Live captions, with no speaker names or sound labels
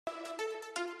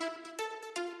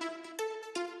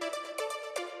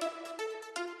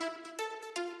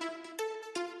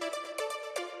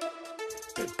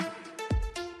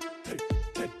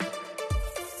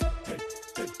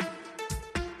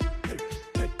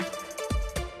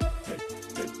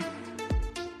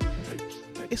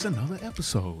It's another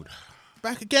episode.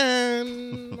 Back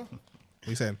again. What are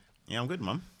you saying? Yeah, I'm good,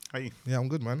 man. How are you? Yeah, I'm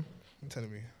good, man. I'm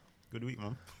telling me. Good week,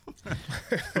 man.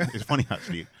 It's funny,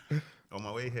 actually. On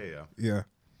my way here, Yeah.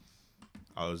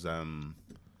 I was, I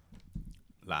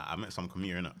met some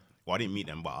commuter, innit? Well, I didn't meet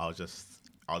them, but I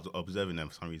was observing them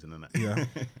for some reason, innit? Yeah.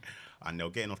 And they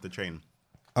were getting off the train.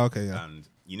 Okay, yeah. And,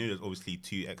 there's obviously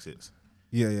 2 exits.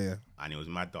 Yeah. And it was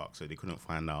mad dark, so they couldn't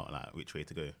find out, which way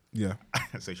to go. Yeah.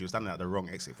 So she was standing at the wrong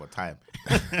exit for time.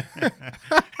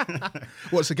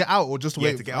 What, to get out or just to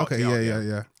wait? To get out. Okay, to get out,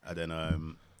 yeah. And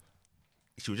then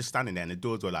she was just standing there and the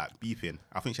doors were beeping.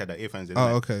 I think she had the earphones in.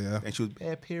 Oh, okay, yeah. And she was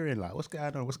bare peering, what's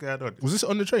going on? Was this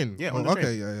on the train? Yeah, on the train.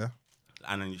 Okay, yeah.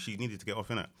 And then she needed to get off,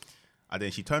 innit? And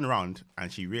then she turned around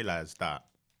and she realised that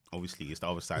obviously it's the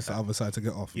other side. It's the other side to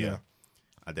get off, yeah.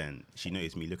 And then she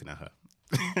noticed me looking at her.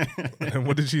 And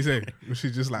what did she say? Was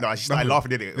she just like... No, she started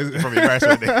laughing at it. It was probably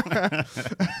embarrassing.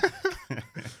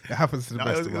 It happens to the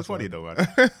best It of was us, funny man. though,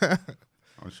 man.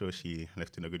 I'm sure she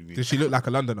left in a good mood. Did she look like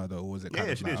a Londoner though, or was it kind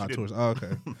of she like did, our she did. tourist? Oh,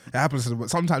 okay. It happens to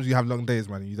sometimes you have long days,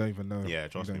 man, and you don't even know. Yeah,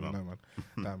 trust you me, don't even man.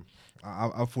 know, man.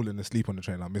 Damn. I've fallen asleep on the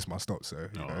train. I missed my stop, so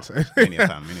you know. So. Many a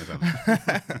time.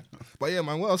 But yeah,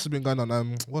 man, what else has been going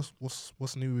on?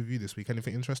 What's new with you this week?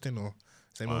 Anything interesting or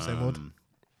same old?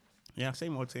 Yeah,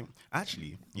 same old.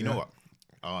 Actually, you know what?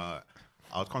 I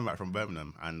was coming back from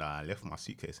Birmingham and I left my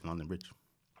suitcase in London Bridge.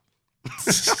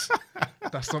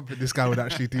 That's something this guy would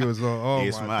actually do as well. Oh,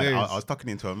 It's my mad. days. I was tucking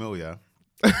into a meal, yeah.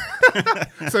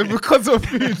 So because of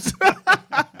food.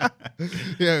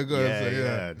 Yeah, go on. So,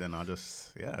 Yeah. Then I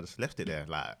just left it there,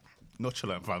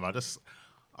 nonchalant, fam.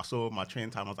 I saw my train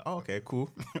time. I was like, oh, okay, cool.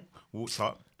 Walked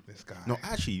up. This guy. No,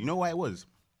 actually, you know why it was?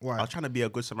 Why? I was trying to be a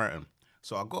good Samaritan.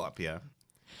 So I got up here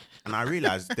and I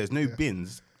realised there's no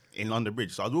bins in London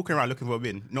Bridge. So I was walking around looking for a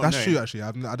bin. That's true, actually.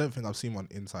 I don't think I've seen one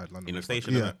inside London. In the Bridge,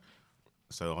 station, yeah. innit?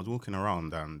 So I was walking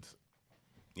around and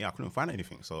I couldn't find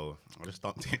anything. So I just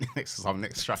dumped it next to some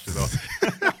next trash as well.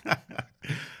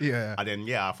 Yeah. And then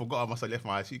I forgot I must have left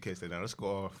my suitcase there. I just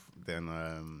got off, then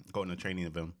got on the train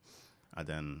with them, and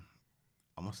then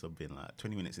I must have been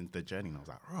 20 minutes into the journey, and I was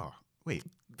like, "Oh, wait,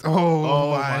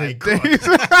 Oh my God. days.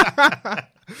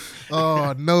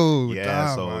 Oh no. yeah."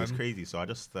 Damn, so man. it was crazy. So I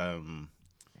just,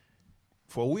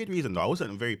 for a weird reason though, I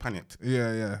wasn't very panicked.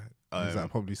 Yeah. Is that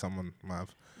probably someone might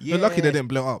have? Yeah. You're lucky they didn't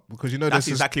blow up because That's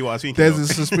exactly what I was thinking. There's though. a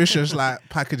suspicious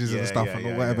packages and stuff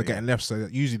and whatever yeah. getting left. So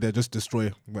usually they just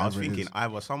destroy whatever I was it thinking is.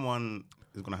 either someone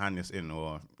is gonna hand this in,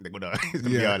 or they're gonna it's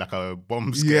gonna Yeah. be like a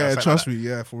bomb scare. or Yeah, something trust like me.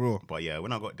 Yeah, for real. that. But yeah,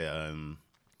 when I got there,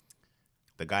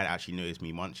 the guy that actually noticed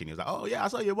me munching, he was like, "Oh yeah, I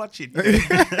saw you munching."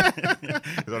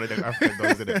 It's one of them African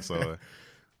dogs, isn't it?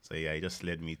 So yeah, he just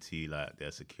led me to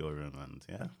their secure room,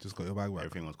 and Just got your bag back.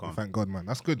 everything was calm. Thank God, man.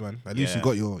 That's good, man. At least you Yeah.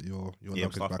 got your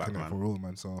luggage stuff back back, in it man. for real,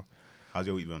 man. So How's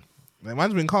your week been? man,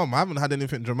 mine's been calm. I haven't had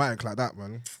anything dramatic like that,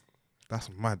 man. That's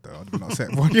mad though. I'd been upset.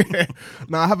 But yeah.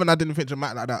 No, I haven't had anything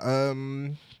dramatic like that.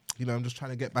 I'm just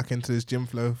trying to get back into this gym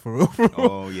flow for real.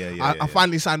 Oh yeah. I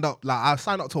finally signed up. I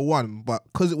signed up to one, but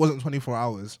because it wasn't 24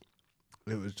 hours,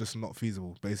 it was just not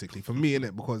feasible, basically, for me,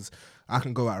 innit? Because I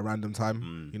can go at a random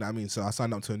time, you know what I mean? So I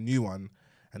signed up to a new one,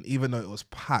 and even though it was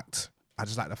packed, I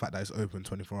just like the fact that it's open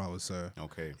 24 hours. So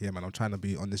Okay. yeah, man, I'm trying to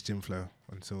be on this gym flow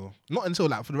not until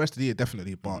for the rest of the year,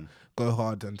 definitely, but go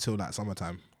hard until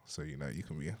summertime. So, you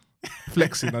can be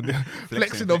flexing on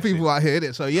flexing on people out here,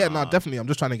 innit? So yeah, no, definitely. I'm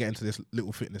just trying to get into this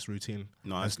little fitness routine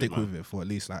and stick with it for at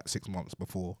least 6 months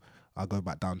before I go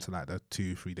back down to the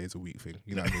 2-3 days a week thing.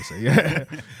 You know what I mean? So yeah.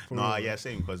 No, yeah,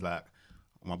 same. Because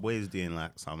my boy is doing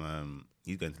some.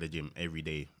 He's going to the gym every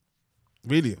day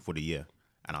Really? for the year,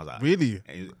 and I was like, Really?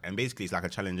 And basically, it's like a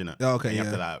challenge, innit? Yeah, okay, And you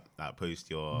have yeah. to post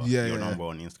your Yeah. number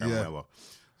on Instagram Yeah. or whatever.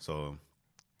 So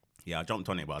yeah, I jumped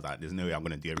on it, but I was like, there's no way I'm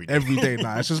gonna do every day. Every day,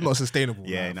 nah, it's just not sustainable.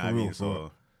 Yeah, nah, know for what I real, mean? for real.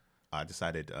 So I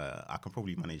decided I can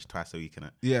probably manage twice a week,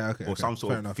 innit? Yeah, okay. Or some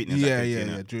sort fair of enough. fitness Yeah, activity, yeah,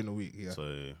 innit? yeah, during the week, yeah.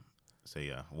 So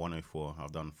yeah, 104.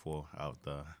 I've done 4 out of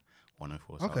the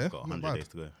 104. So Okay, I've got not 100 bad. days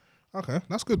to go. Okay,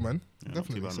 that's good, man. Yeah, not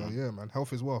too Definitely. bad, So man. yeah, man,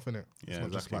 health is wealth, innit? It's Yeah,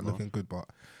 not just exactly, about bro. looking good, but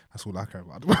that's all I care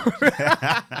about.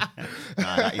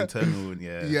 Nah, that internal,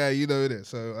 yeah. Yeah, you know it.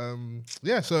 So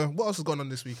yeah. So what else has gone on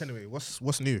this week anyway? What's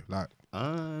new?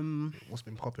 What's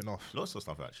been popping off? Lots of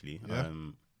stuff actually. Yeah.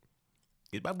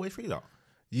 Is Bad Boys 3 out?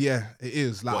 Yeah, it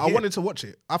is. What, I here? wanted to watch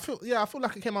it. I feel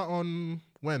like it came out on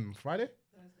when? Friday?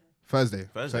 Thursday.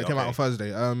 So it came out okay. on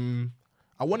Thursday.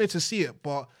 I wanted to see it,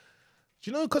 but do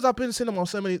you know, because I've been to cinema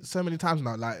so many times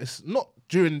now, it's not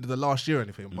during the last year or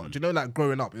anything, but do you know, like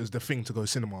growing up, it was the thing to go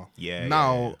cinema. Yeah.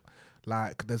 Now,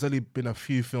 like, there's only been a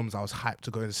few films I was hyped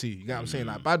to go and see. You get what I'm saying?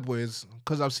 Like Bad Boys,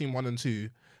 because I've seen 1 and 2.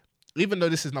 Even though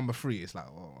this is number 3, it's like,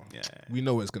 we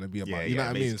know what it's gonna be about. You know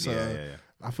what I mean? So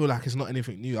I feel like it's not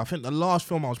anything new. I think the last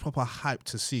film I was proper hyped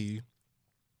to see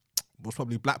was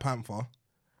probably Black Panther.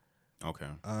 Okay.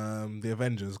 The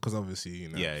Avengers, because obviously, you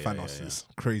know, Thanos is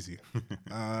crazy.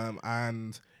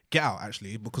 And Get Out,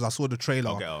 actually, because I saw the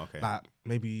trailer like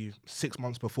maybe 6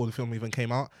 months before the film even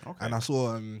came out. Okay. And I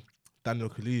saw Daniel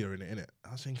Kaluuya in it.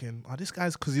 I was thinking, this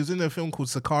guy's, because he was in a film called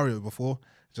Sicario before,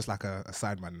 just like a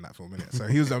sideman in that film, innit? So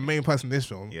he was the main person in this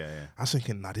film. I was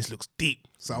thinking, this looks deep.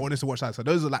 So I wanted to watch that. So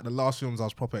those are like the last films I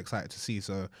was proper excited to see.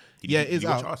 So it is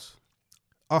out.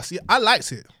 Us? Yeah, I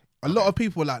liked it. A lot of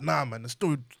people were like, nah, man, the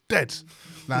story's dead.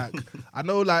 Like, I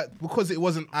know, like, because it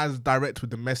wasn't as direct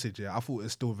with the message, I thought it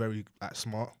was still very, like,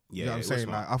 smart. You know what I'm saying?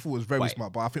 Like, I thought it was very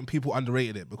smart, but I think people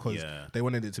underrated it because they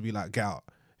wanted it to be like Get Out.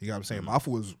 You know what I'm saying? But I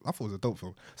thought it was a dope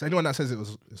film. So anyone that says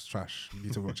it's trash, you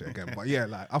need to watch it again. But yeah,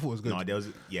 like, I thought it was good. No, there's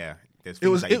things it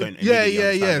was, that you don't Do you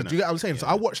understand, get what I'm saying? So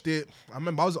I watched it. I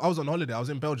remember I was on holiday. I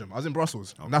was in Belgium. I was in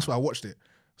Brussels, and that's where I watched it.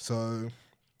 So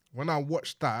when I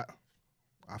watched that,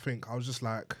 I think I was just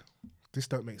like, this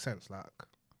don't make sense. Like,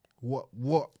 what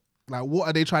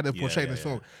are they trying to portray in this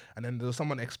film? And then there was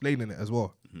someone explaining it as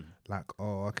well. Like,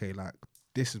 okay, like,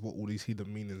 this is what all these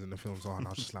hidden meanings in the films are. And I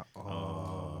was just like,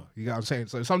 you get what I'm saying?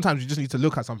 So sometimes you just need to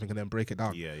look at something and then break it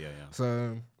down. Yeah.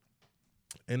 So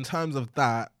in terms of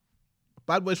that,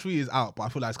 Bad Boys 3 is out, but I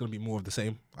feel like it's going to be more of the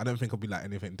same. I don't think it'll be like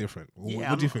anything different.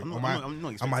 What do you think?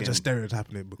 Am I just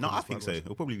stereotyping it? No, I think so.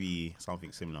 It'll probably be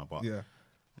something similar, but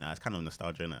it's kind of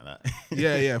nostalgia, isn't it? Like,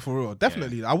 yeah, for real.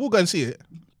 Definitely. I will go and see it,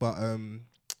 but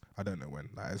I don't know when.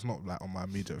 Like, it's not like on my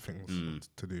immediate things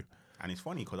to do. And it's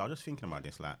funny because I was just thinking about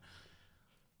this. Like,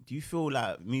 do you feel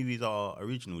like movies are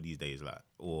original these days, like,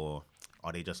 or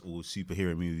are they just all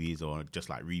superhero movies, or just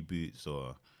like reboots,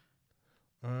 or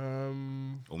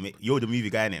you're the movie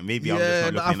guy in it? Maybe I'm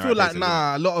just not looking. I feel like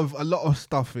a lot of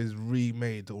stuff is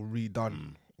remade or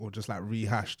redone or just like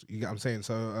rehashed. You get what I'm saying?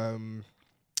 So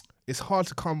it's hard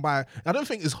to come by. I don't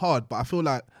think it's hard, but I feel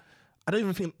like I don't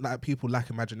even think like people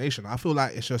lack imagination. I feel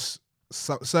like it's just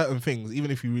certain things. Even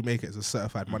if you remake it, it's a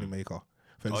certified moneymaker.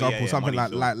 For example, something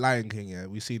like Lion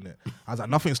King, we've seen it. I was like,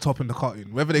 nothing's topping the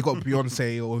cartoon. Whether they got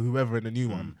Beyonce or whoever in the new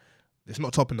one, it's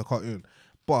not topping the cartoon.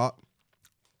 But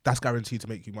that's guaranteed to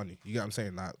make you money. You get what I'm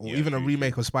saying? Like, or even a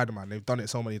remake of Spider-Man, they've done it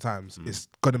so many times. It's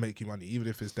gonna make you money, even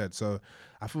if it's dead. So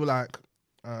I feel like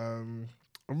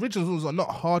originals are not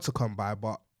hard to come by,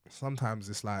 but sometimes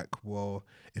it's like, well,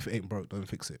 if it ain't broke, don't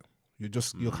fix it.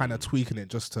 You're kind of tweaking it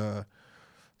just to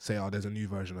say, there's a new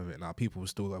version of it. Now people will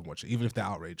still go and watch it, even if they're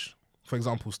outraged. For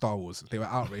example, Star Wars, they were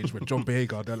outraged with John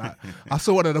Boyega. They're like, I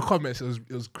saw one of the comments. It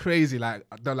was crazy. Like,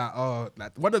 they're like,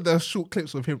 like one of the short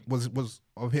clips of him was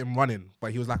of him running,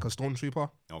 but he was like a stormtrooper.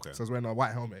 Okay. So he was wearing a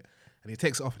white helmet, and he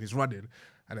takes it off and he's running.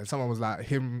 And then someone was like,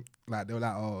 they were like,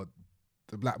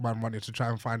 the black man running to try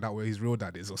and find out where his real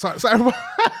dad is, or something. And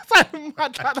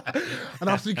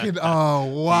I was thinking,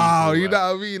 wow, you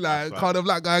know what I mean? Like, kind of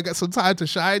like guy get some time to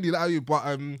shine, you know what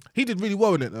I mean? But he did really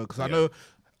well in it though, because I know.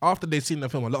 After they've seen the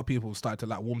film, a lot of people started to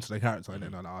like warm to the character, and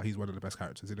they're like, he's one of the best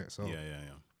characters in it. So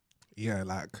yeah,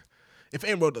 like if it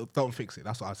ain't broke, don't fix it.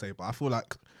 That's what I say. But I feel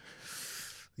like,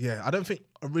 I don't think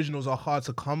originals are hard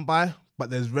to come by,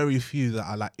 but there's very few that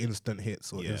are like instant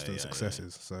hits or instant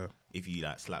successes. So if you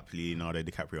like slap Leonardo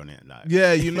DiCaprio on it, like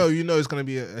you know it's gonna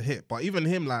be a hit. But even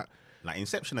him, like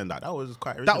Inception and that was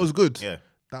quite original. That was good. Yeah.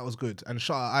 That was good. And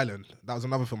Shutter Island, that was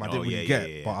another film I didn't really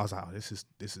get, but I was like, this is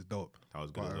dope. That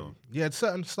was good as well. Yeah, it's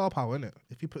certain star power, innit?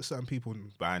 If you put certain people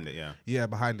behind it,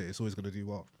 behind it, it's always gonna do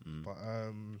well. But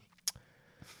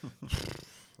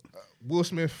Will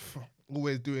Smith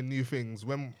always doing new things.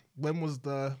 When was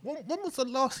the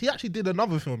last? He actually did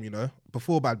another film, you know,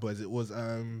 before Bad Boys. It was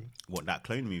that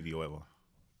clone movie or whatever.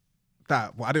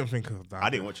 That I didn't think of that. I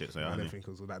didn't watch it, so I didn't think it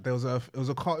was that. There was a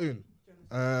cartoon.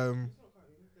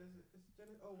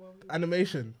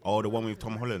 Animation. Oh, the one with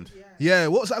Tom Holland. Yeah,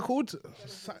 what's that called?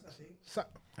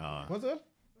 What's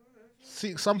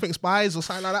it? Something Spies or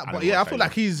something like that. But I feel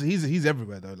like he's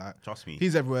everywhere though. Like, trust me,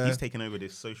 he's everywhere. He's taking over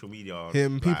this social media.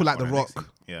 People like The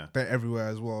Rock. Yeah, they're everywhere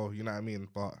as well. You know what I mean?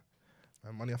 But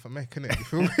money off a make, innit? You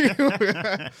feel me?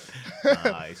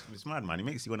 It's mad, man. It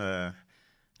makes you wanna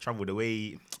travel the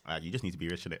way. You just need to be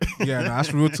rich in it. Yeah,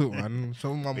 that's real talk, man.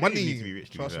 Show my money. You need to be rich,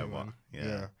 trust me, man.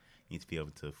 Yeah. You need to be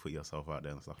able to put yourself out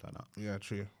there and stuff like that. Yeah,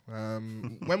 true.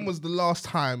 When was the last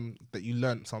time that you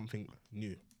learnt something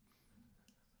new?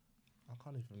 I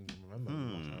can't even remember.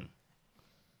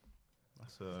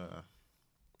 That's a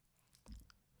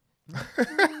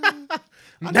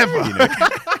Never. You know?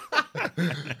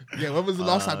 Yeah, when was the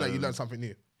last time that you learned something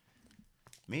new?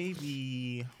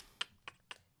 Maybe.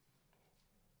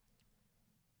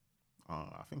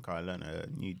 I think I learned a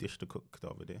new dish to cook the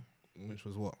other day. Which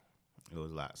was what? It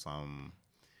was like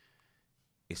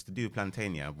it's to do with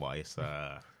plantain, yeah, but it's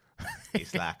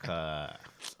like a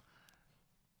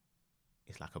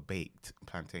baked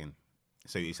plantain.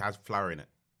 So it has flour in it.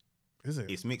 Is it?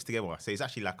 It's mixed together. So it's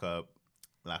actually like a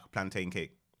plantain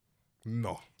cake.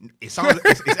 No. It sounds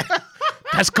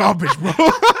That's garbage, bro.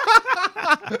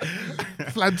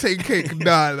 Plantain cake.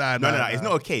 No. No. It's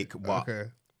not a cake, but Okay.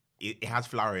 it has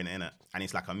flour in it, and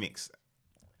it's like a mix.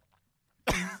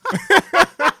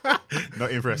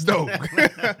 Not impressed. No.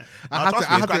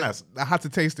 I I had to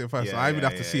taste it first. Yeah, so I even yeah,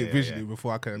 have to yeah, see it yeah, visually yeah.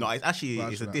 before I can. No, it's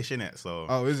a that. dish in it. So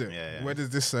Oh, is it? Yeah. Where does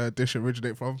this dish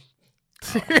originate from?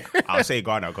 I'll say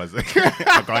Ghana because I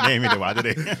can't name it, but I did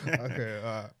it.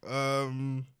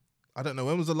 Okay. I don't know.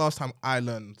 When was the last time I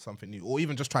learned something new, or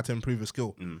even just tried to improve a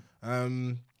skill?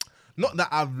 Not that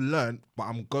I've learned, but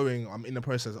I'm in the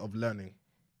process of learning.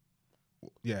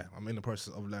 Yeah, I'm in the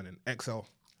process of learning Excel.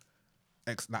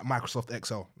 Like Microsoft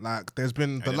Excel. Like there's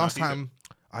been the last time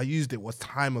I used it was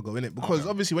time ago, innit? Because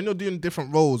obviously when you're doing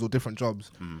different roles or different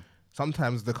jobs,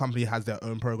 sometimes the company has their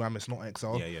own program. It's not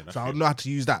Excel. Yeah, so I don't know how to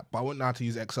use that, but I wouldn't know how to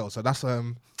use Excel. So that's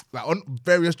like on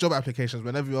various job applications,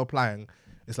 whenever you're applying,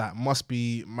 it's like must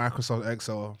be Microsoft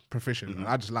Excel proficient. And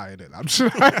I just lie in it. I'm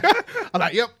just I'm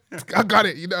like, yep, I got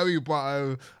it. You know what I mean? But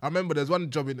I remember there's one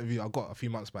job interview I got a few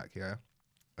months back, yeah,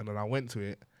 and then I went to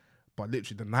it. But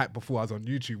literally the night before I was on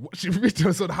YouTube watching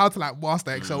videos on how to like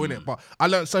master Excel in it. But I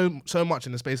learned so much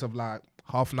in the space of like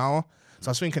half an hour. So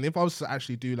I was thinking if I was to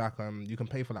actually do like you can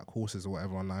pay for like courses or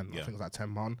whatever online. I think it's like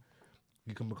 £10.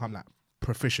 You can become like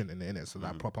proficient in it, innit? So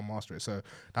like proper master it. So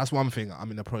that's one thing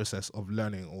I'm in the process of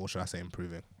learning, or should I say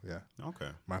improving. Yeah. Okay.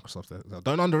 Microsoft Excel.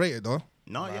 Don't underrate it though.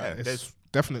 No, like, yeah. it's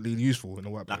definitely useful in the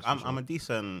workplace. Like I'm a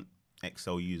decent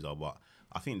Excel user, but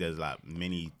I think there's like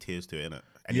many tiers to it, innit?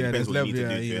 And Yeah, it there's depends what you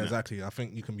level. need to do to it, innit? Exactly. I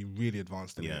think you can be really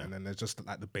advanced in it, Yeah. and then there's just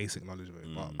like the basic knowledge of it.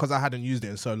 But because I hadn't used it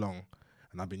in so long,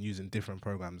 and I've been using different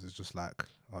programs, it's just like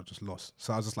I was just lost.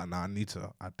 So I was just like, nah, I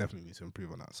definitely need to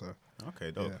improve on that. So Okay,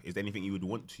 dope. Yeah. Is there anything you would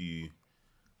want to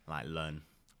like learn?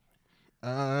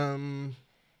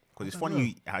 Because it's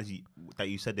funny that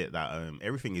you said it that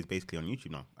everything is basically on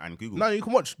YouTube now and Google. no, you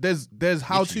can watch. There's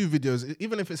how-to videos.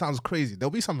 Even if it sounds crazy,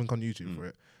 there'll be something on YouTube for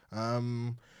it.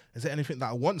 Is there anything that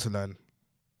I want to learn?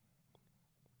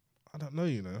 I don't know.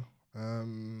 You know,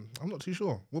 I'm not too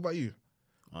sure. What about you?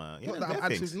 Yeah, Not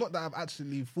that I've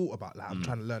actually thought about. Like I'm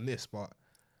trying to learn this, but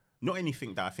not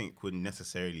anything that I think would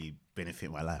necessarily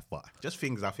benefit my life, but just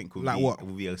things I think would Like be what?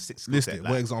 would be a skill list set. it.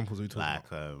 Like, What examples are we talking like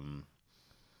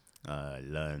about?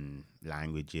 learn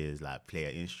languages, like play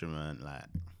an instrument, like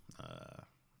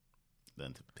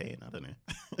learn to paint. I don't know.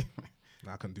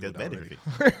 I can do There's that better already.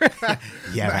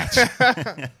 Yeah,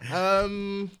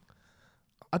 right.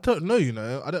 I don't know, you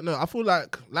know. I don't know. I feel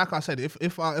like I said, if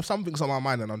something's on my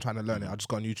mind and I'm trying to learn it, I'll just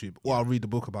go on YouTube or I'll read the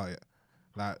book about it.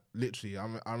 Like literally,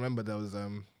 I remember there was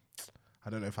I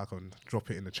don't know if I can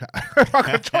drop it in the chat. If I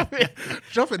can drop it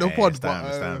in the pod. it's But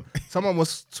time. someone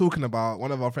was talking about,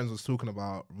 one of our friends was talking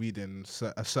about reading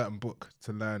a certain book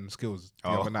to learn skills the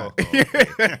other night.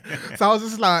 So I was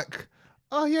just like,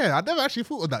 oh yeah, I never actually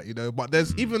thought of that, you know. But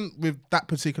there's even with that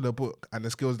particular book and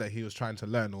the skills that he was trying to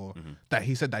learn, or that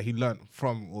he said that he learned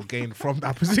from or gained from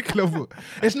that particular book.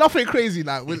 It's nothing crazy.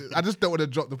 Like I just don't want to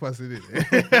drop the person in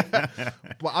it.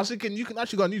 But I was thinking you can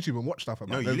actually go on YouTube and watch stuff about.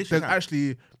 No, you There's literally can.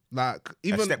 actually like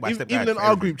even step-by-step even guide in for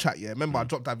our everything. group chat. Yeah, remember I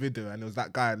dropped that video and it was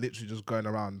that guy literally just going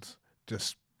around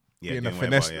just being a doing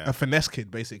finesse whatever, yeah. a finesse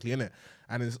kid basically, innit?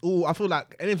 And it's all, I feel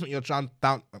like anything you're trying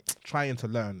to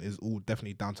learn is all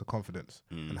definitely down to confidence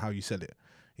and how you sell it.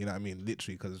 You know what I mean?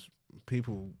 Literally, because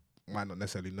people might not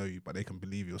necessarily know you, but they can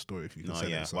believe your story if you can No, sell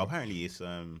yeah. it. So. Well, apparently it's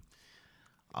I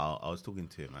was talking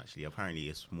to him actually. Apparently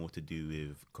it's more to do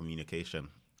with communication.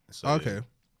 So Okay.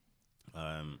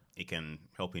 it can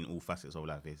help in all facets of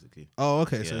life, basically. Oh,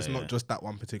 okay. So Yeah, it's yeah. not just that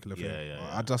one particular thing. Yeah, yeah, Well,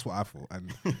 yeah. that's what I thought.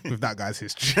 And with that guy's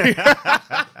history.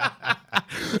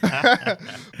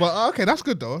 But okay, that's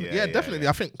good though. Yeah, definitely.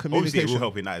 I think Obviously, communication. it will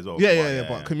help in that as well. Yeah.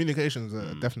 But communications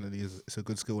definitely it's a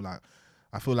good skill. Like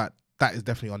I feel like that is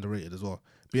definitely underrated as well.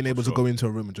 Being able to sure. go into a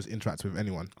room and just interact with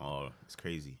anyone. Oh, it's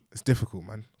crazy. It's difficult,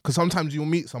 man. Because sometimes you'll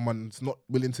meet someone that's not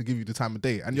willing to give you the time of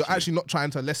day, and you're actually not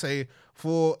trying to. Let's say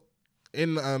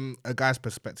in a guy's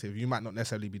perspective, you might not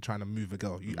necessarily be trying to move a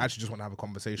girl. You actually just want to have a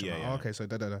conversation. Yeah, Like, yeah. oh, okay, so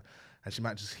and she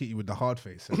might just hit you with the hard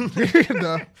face. And,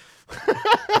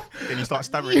 Then you start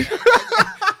stammering.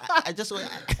 I just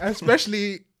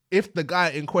especially if the guy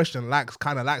in question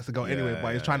kind of likes the girl anyway,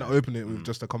 but he's trying to open it with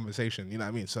just a conversation. You know what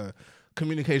I mean? So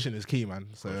communication is key, man.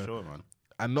 So For sure, man.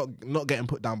 and not getting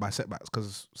put down by setbacks,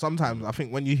 because sometimes I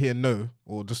think when you hear no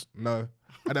or just no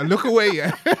and then look away,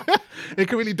 yeah, it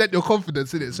can really dent your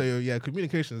confidence in it. So yeah,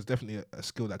 communication is definitely a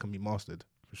skill that can be mastered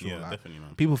for sure. Yeah, like, definitely,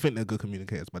 man. people think they're good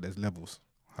communicators, but there's levels.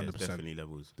 100%. There's definitely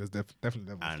levels. There's definitely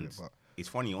levels And to it, but it's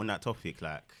funny on that topic.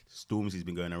 Like Stormzy's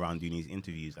been going around doing these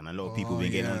interviews, and a lot of people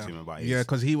been getting onto him about it.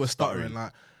 because he was stuttering.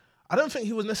 Like, I don't think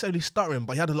he was necessarily stuttering,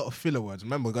 but he had a lot of filler words.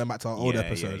 Remember going back to our old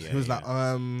episodes, he was like,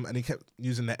 and he kept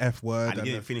using the F word, and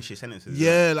he didn't finish his sentences.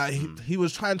 Yeah, like he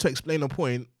was trying to explain a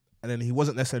point, and then he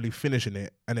wasn't necessarily finishing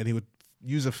it, and then he would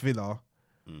use a filler,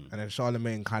 and then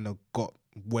Charlemagne kind of got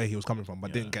where he was coming from,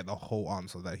 but didn't get the whole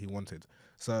answer that he wanted.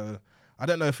 So I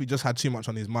don't know if he just had too much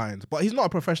on his mind, but he's not a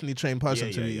professionally trained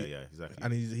person to me. Yeah, exactly.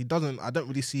 And he doesn't. I don't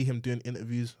really see him doing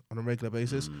interviews on a regular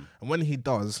basis, and when he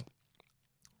does,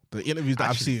 the interviews that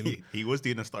I've seen, he was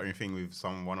doing a starting thing with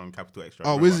someone on Capital Extra.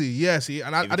 Oh, was he? Yeah, see,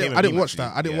 and I didn't watch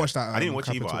that. I didn't watch that. I didn't watch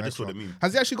it either. I just saw the meme.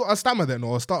 Has he actually got a stammer then,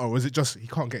 or a stutter, or is it just he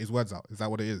can't get his words out? Is that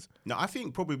what it is? No, I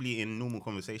think probably in normal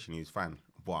conversation he's fine,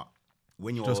 but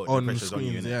when you're just the on pressure's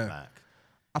screens, on you, yeah. like,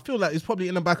 I feel like it's probably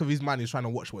in the back of his mind. He's trying to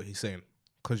watch what he's saying,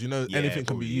 because anything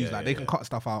can be used. Like they can cut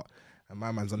stuff out. And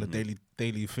my man's on the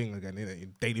daily thing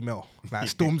again, Daily Mail. Like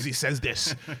Stormzy says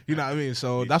this, you know what I mean?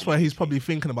 So that's why he's probably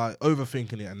thinking about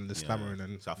overthinking it and the stammering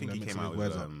and. So I think he came out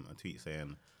with a tweet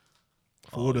saying,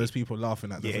 for all those people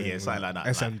laughing at the thing, something like that,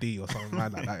 SMD or something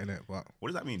like that, innit? But what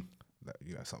does that mean?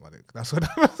 Something like that. That's what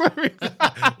that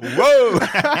means. Whoa,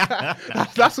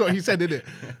 that's what he said, innit?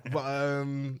 But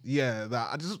that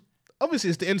I just obviously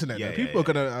it's the internet. People are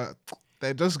gonna.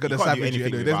 They're just gonna savage you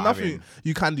anyway. There's nothing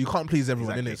you can do. You can't please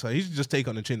everyone in it. So he should just take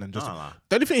on the chin and just.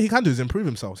 The only thing he can do is improve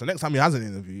himself. So next time he has an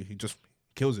interview, he just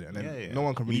kills it, and then no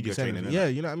one can really be saying anything. Yeah,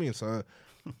 you know what I mean. So,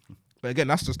 but again,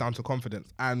 that's just down to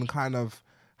confidence and kind of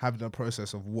having a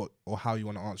process of what or how you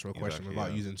want to answer a question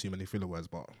without using too many filler words.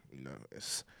 But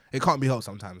it can't be helped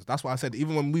sometimes. That's why I said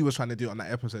even when we were trying to do it on that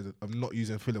episode of not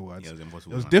using filler words, it was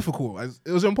impossible. It was difficult.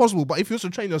 It was impossible. But if you also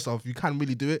train yourself, you can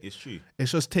really do it. It's true.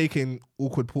 It's just taking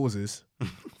awkward pauses,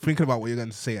 thinking about what you're going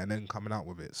to say, and then coming out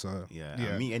with it. So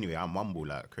yeah. Me anyway, I mumble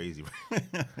like crazy.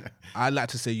 I like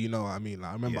to say, you know what I mean.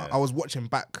 Like, I remember I was watching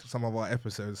back some of our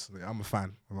episodes. I'm a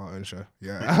fan of our own show.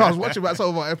 Yeah, I was watching back some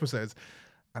of our episodes.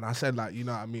 And I said, like, you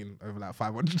know what I mean, over like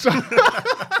 500 times.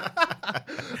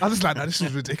 I was just like, this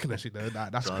is ridiculous,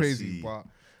 that's crazy. But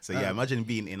so imagine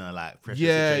being in a like pressure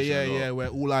situation where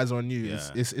all eyes are on you.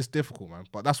 It's difficult, man.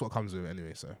 But that's what comes with it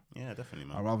anyway. So yeah, definitely,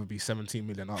 man. I'd rather be 17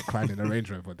 million out crying in a Range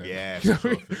Rover than for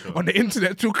sure. on the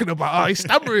internet talking about he's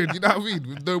stammering. You know what I mean?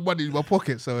 With no money in my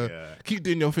pocket. So keep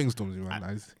doing your things, Stormzy, man.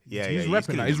 He's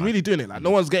repping that. He's really doing it. Like no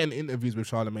one's getting interviews with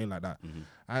Charlemagne like that.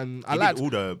 And I like all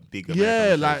the big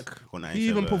American shows, he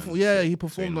even performed. Yeah, he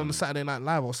performed on the Saturday Night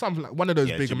Live or something like one of those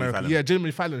big Jimmy American. Fallon. Yeah,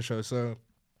 Jimmy Fallon show. So,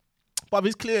 but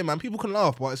it's clear, man. People can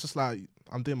laugh, but it's just like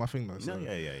I'm doing my thing though. So.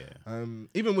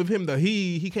 Even with him though,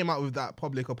 he came out with that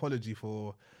public apology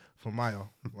for Maya.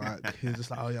 Like he was just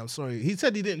like, oh yeah, I'm sorry. He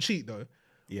said he didn't cheat though.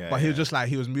 Yeah, but he was just like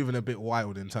he was moving a bit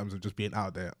wild in terms of just being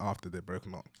out there after they'd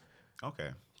broken up. Okay.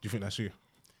 Do you think that's you?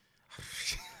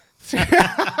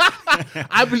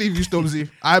 I believe you, Stormzy.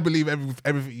 I believe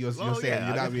everything you're saying.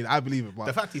 You know what I mean? I believe it. But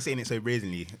the fact he's saying it so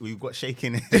brazenly, we've got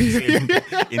shaking in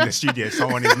the studio.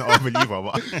 Someone is not a believer.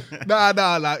 But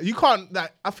nah. Like you can't.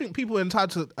 Like I think people are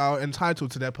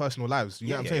entitled to their personal lives. You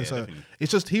know what I'm saying? So definitely.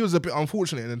 It's just he was a bit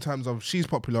unfortunate in terms of she's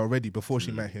popular already before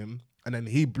she met him. And then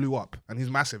he blew up, and he's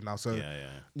massive now. So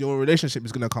your relationship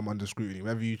is gonna come under scrutiny.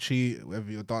 Whether you cheat, whether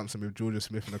you're dancing with Georgia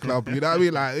Smith in the club, you know what I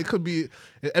mean? Like it could be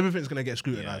everything's gonna get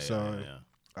scrutinized.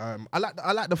 I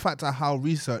like the fact of how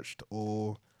researched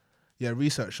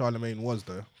Charlemagne was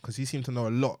though, because he seemed to know a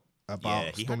lot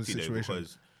about Stormzy's situation.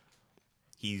 Because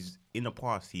he's in the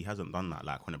past he hasn't done that,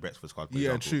 like on a Breakfast Club, for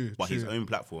example. True. But his own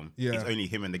platform, it's only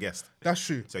him and the guest. That's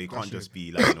true. So you can't just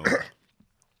be like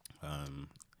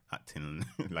acting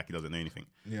like he doesn't know anything.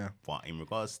 Yeah. But in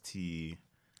regards to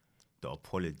the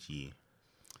apology,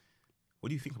 what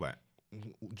do you think about it?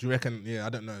 Do you reckon? Yeah, I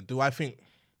don't know. Do I think,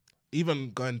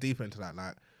 even going deeper into that,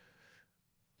 like,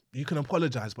 you can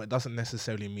apologize, but it doesn't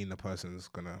necessarily mean the person's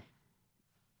gonna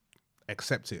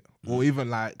accept it, or even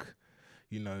like,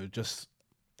 just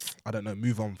I don't know,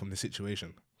 move on from the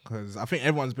situation. Because I think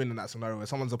everyone's been in that scenario where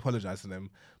someone's apologized to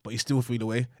them, but you still feel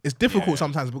away. It's difficult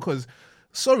sometimes because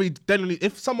sorry, generally,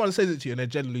 if someone says it to you and they're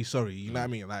genuinely sorry, you know what I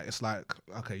mean? Like, it's like,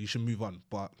 okay, you should move on.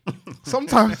 But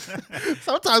sometimes,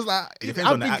 like, It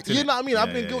depends on the act, you know innit? what I mean? Yeah,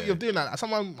 I've been yeah, guilty yeah. of doing that. Like,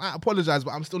 someone might apologize,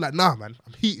 but I'm still like, nah, man,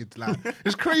 I'm heated. Like,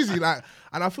 it's crazy. Like,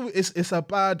 and I feel it's a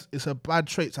bad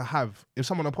trait to have. If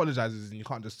someone apologizes and you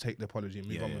can't just take the apology and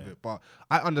move on with it. But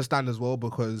I understand as well,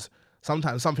 because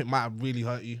sometimes something might have really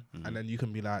hurt you, and then you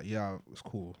can be like, yeah, it's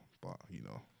cool, but you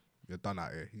know, you're done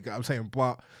out here. You get what I'm saying?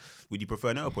 But Would you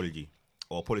prefer no apology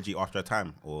or apology after a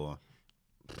time, or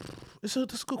that's a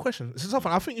good question. It's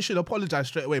something I think you should apologize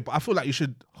straight away, but I feel like you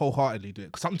should wholeheartedly do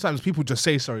it. 'Cause sometimes people just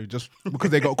say sorry just because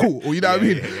they got caught, or you know what I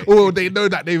mean, or they know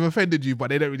that they've offended you, but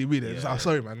they don't really mean it. It's like,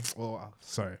 sorry, man, or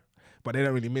sorry, but they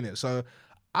don't really mean it. So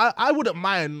I wouldn't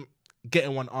mind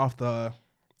getting one after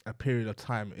a period of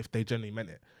time if they genuinely meant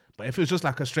it. But if it's just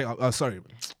like a straight up, sorry,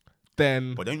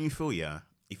 then but don't you feel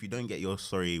if you don't get your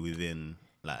sorry within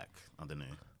like I don't know,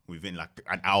 within like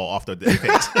an hour after the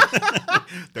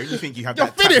event, don't you think you have you're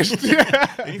that finished? Time,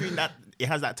 Yeah. don't you think that it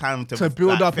has that time to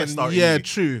build like, up and fester in yeah, you?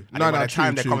 true. And No, then by no, the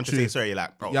time they're true, coming true. to say sorry, you're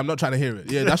like, bro, Yeah, I'm not trying to hear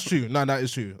it. Yeah, that's true. No, that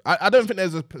is true. I don't think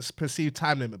there's a perceived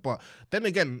time limit. But then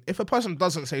again, if a person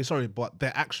doesn't say sorry, but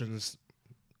their actions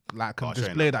like can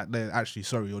display that they're actually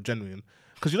sorry or genuine,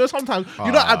 because you know sometimes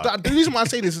you know the reason why I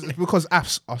say this is because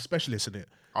AFs are specialists in it.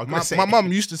 My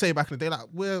mum used to say back in the day, like,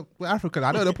 we're African,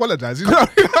 I don't apologize. You know,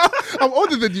 I'm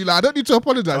older than you, like, I don't need to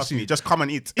apologize trust to you. me, just come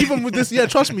and eat. Even with this, yeah,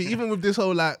 trust me, even with this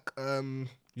whole like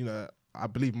you know, I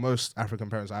believe most African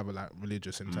parents are either like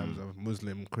religious in terms of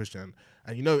Muslim, Christian,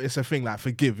 and you know it's a thing like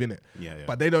forgive, innit? Yeah.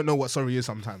 But they don't know what sorry is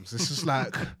sometimes. It's just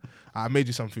like I made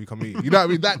you some food, come eat. You know what I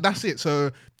mean? That's it.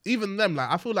 So even them, like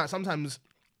I feel like sometimes,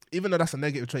 even though that's a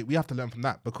negative trait, we have to learn from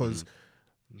that, because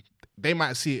they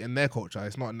might see it in their culture.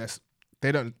 It's not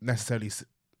they don't necessarily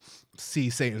see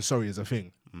saying sorry as a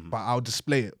thing. But I'll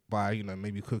display it by, you know,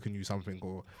 maybe cooking you something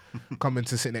or coming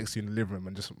to sit next to you in the living room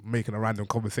and just making a random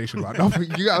conversation about nothing.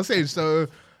 You get what I'm saying? So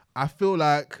I feel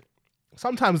like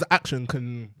sometimes the action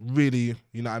can really,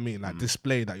 you know what I mean, like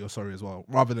display that you're sorry as well,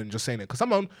 rather than just saying it. Because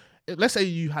someone, let's say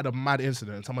you had a mad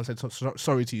incident and someone said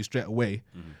sorry to you straight away,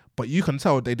 but you can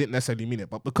tell they didn't necessarily mean it.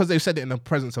 But because they said it in the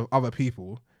presence of other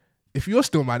people, if you're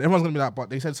still mad, everyone's gonna be like, but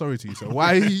they said sorry to you, so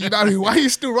why you know what I mean? Why are you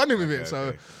still running with it?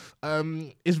 So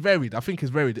it's varied. I think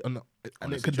it's varied, and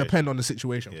it could depend on the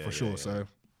situation for sure. So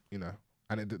you know,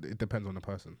 and it depends on the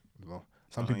person as well.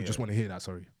 Some people just want to hear that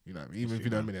sorry, you know, even if you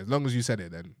don't mean it. As long as you said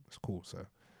it, then it's cool. So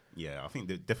yeah, I think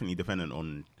they're definitely dependent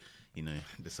on, you know,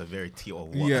 the severity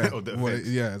of what of the well, offense.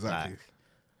 yeah, exactly. Like,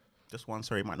 just one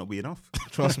sorry might not be enough.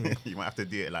 Trust me. You might have to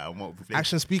do it like on multiple things.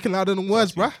 Action speaking louder than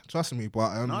words, bruh. Trust me.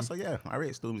 But No, so yeah, I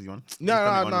rate Stormzy, man.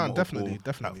 no, definitely.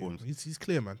 Platforms. He's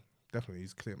clear, man. Definitely,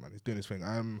 he's clear, man. He's doing his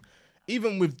thing.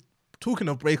 Even with talking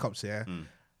of breakups, yeah.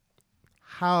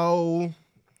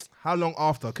 How long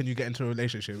after can you get into a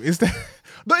relationship? Is there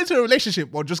not into a relationship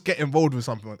or just get involved with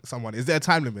someone? Is there a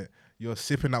time limit? You're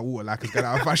sipping that water like it's getting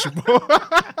out of fashion, bro.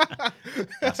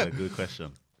 That's a good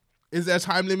question. Is there a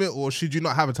time limit, or should you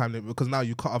not have a time limit because now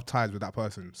you cut off ties with that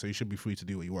person, so you should be free to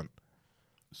do what you want?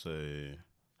 So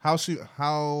how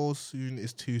soon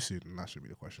is too soon? That should be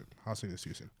the question. How soon is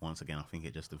too soon? once again, I think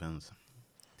it just depends.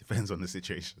 Depends on the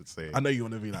situation. So I know you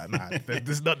want to be like, nah, this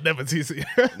is not never too soon.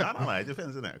 no, it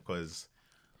depends, innit? Because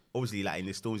obviously, like in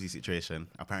the Stormzy situation,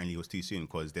 apparently it was too soon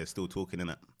because they're still talking,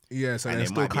 innit? Yeah, so And they're there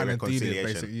still might be a kind of dealing,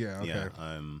 reconciliation. basically. Yeah, okay.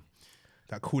 Yeah,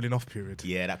 That cooling off period.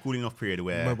 yeah, that cooling off period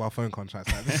where, Mobile phone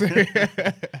contracts.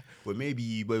 Like well, maybe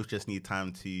you both just need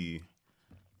time to, you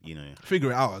know,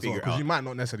 figure it out as well, Figure it because out. you might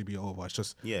not necessarily be over. It's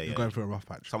just Yeah, you're yeah. going through a rough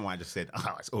patch. someone just said,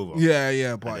 "Oh, it's over."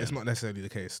 Yeah, but it's not necessarily the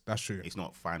case. That's true. It's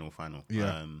not final.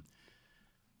 Yeah.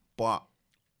 But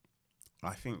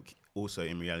I think also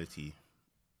in reality,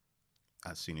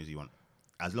 as soon as you want,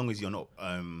 as long as you're not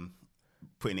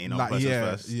putting it in Like, our person's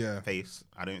yeah, first yeah. face,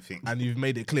 I don't think. And you've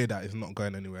made it clear that it's not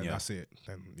going anywhere. Yeah. That's it.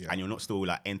 Then yeah. And you're not still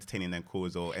like entertaining them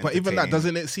calls or. But even that, entertaining-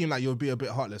 doesn't it seem like you'll be a bit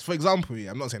heartless? For example,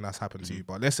 I'm not saying that's happened to you,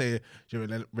 but let's say you're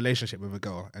in a relationship with a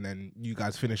girl and then you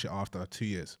guys finish it after 2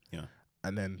 years. Yeah.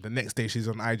 And then the next day she's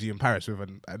on IG in Paris with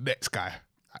a next guy.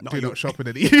 No, Do you- not shopping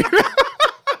and eating.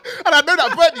 And I know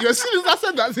that burnt you. As soon as I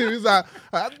said that to him, he's like,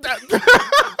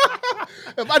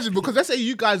 imagine, because let's say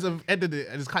you guys have ended it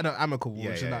and it's kind of amicable.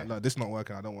 Yeah, She's yeah, like, no, this is not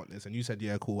working. I don't want this. And you said,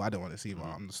 yeah, cool. I don't want this either.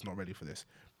 I'm just not ready for this.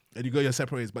 And you go your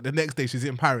separate ways. But the next day she's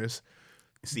in Paris,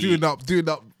 doing up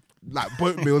like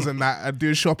boat meals and that, and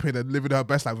doing shopping and living her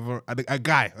best life with a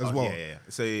guy as well. Yeah.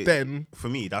 So Then for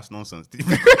me, that's nonsense.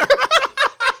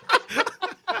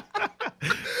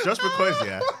 Just because,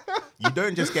 you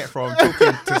don't just get from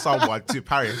talking to someone to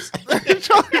Paris.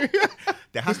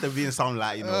 there has to be some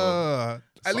like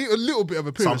at least a little bit of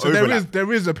a period. So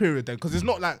there is a period then, because it's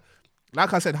not like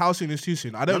I said, how soon is too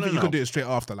soon? I don't think you can do it straight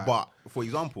after. Like, but for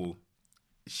example,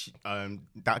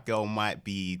 that girl might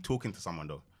be talking to someone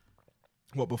though.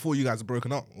 What, before you guys are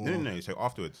broken up? Or? No. So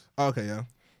afterwards. Oh, okay, yeah.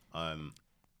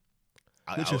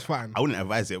 Which is fine. I wouldn't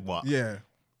advise it, but yeah.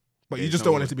 But you just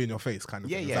don't want it to be in your face, kind of.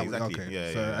 Yeah, thing. Yeah, exactly. Okay.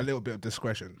 Yeah, so a little bit of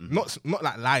discretion. Not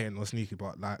like lying or sneaky,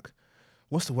 but like,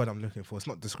 what's the word I'm looking for? It's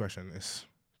not discretion. It's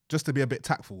just to be a bit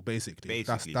tactful, basically.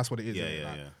 That's what it is.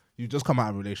 Yeah. You just come out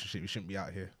of a relationship. You shouldn't be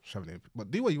out here shoving it.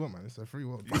 But do what you want, man. It's a free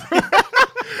world.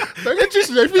 Don't get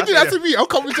twisted. If you do that to me, I'll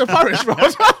come into parish, bro.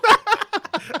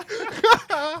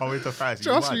 Coming to Paris.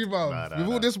 Trust me, bro. With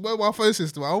all this mobile phone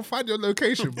system, I'll find your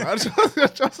location, bro.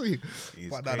 Trust me.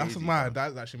 But that's mad.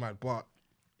 That's actually mad. But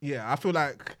yeah, I feel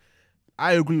like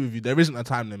I agree with you. There isn't a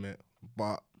time limit,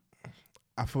 but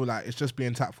I feel like it's just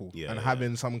being tactful and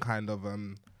having some kind of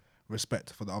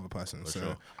respect for the other person. For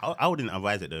sure. I wouldn't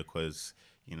advise it though, because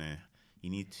you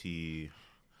need to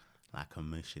like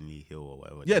emotionally heal or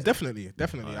whatever. Yeah, definitely.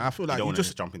 I feel like you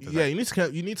just jump into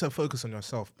that. you need to focus on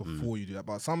yourself before you do that.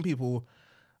 But some people,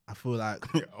 I feel like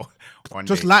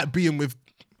just like being with.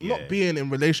 Not being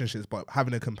in relationships, but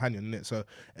having a companion in it. So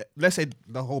let's say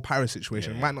the whole Paris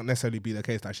situation might not necessarily be the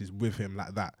case that she's with him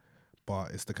like that, but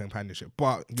it's the companionship.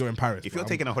 But you're in Paris. If you're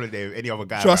taking a holiday with any other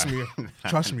guy, trust me.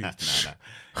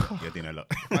 You're doing a lot.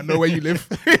 I know where you live.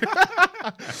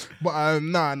 But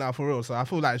nah, for real. So I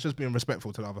feel like it's just being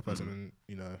respectful to the other person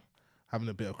and, having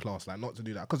a bit of class, like not to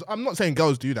do that. Because I'm not saying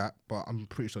girls do that, but I'm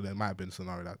pretty sure there might have been a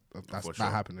scenario that's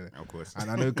happening. Of course. And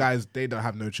I know guys, they don't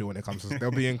have no chill when it comes to, they'll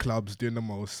be in clubs doing the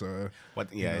most. So, but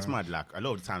it's mad. Like a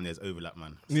lot of the time, there's overlap,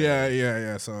 man. So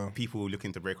yeah. So people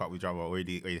looking to break up with each other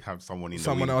already have someone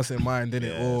else in mind,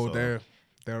 didn't it? Or so they're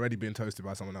already being toasted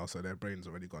by someone else, so their brain's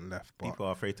already gone left. But people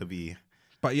are afraid to be.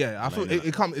 But yeah, I feel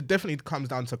it definitely comes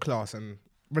down to class and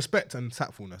respect and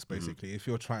tactfulness. Basically, if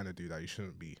you're trying to do that, you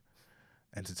shouldn't be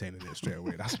entertaining it straight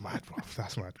away. That's mad, bro.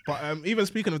 That's mad. But even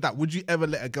speaking of that, would you ever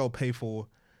let a girl pay for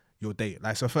your date?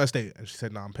 Like, so first date, and she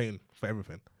said, "No, I'm paying for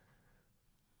everything."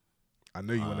 I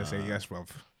know you want to say yes, bro.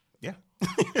 Yeah.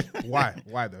 Why?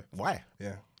 Why though? Why?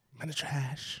 Yeah. Man of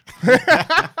trash.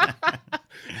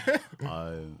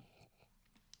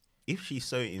 If she's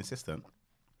so insistent,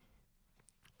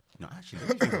 no, actually,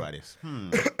 let me think about this.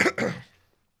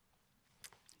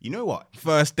 You know what?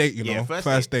 First date,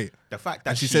 first date. The fact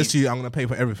that she says to you, "I'm gonna pay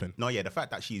for everything." No, the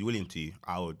fact that she's willing to,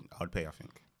 I would pay. I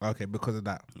think. Okay, because of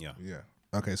that. Yeah.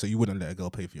 Okay, so you wouldn't let a girl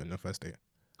pay for you on your first date?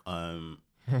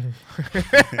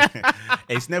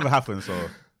 It's never happened, so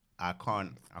I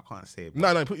can't say.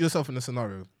 But No, put yourself in the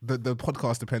scenario. The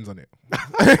podcast depends on it.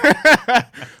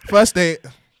 First date,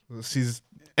 she's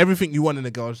everything you want in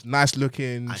a girl. She's nice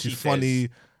looking, and she's funny.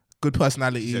 Good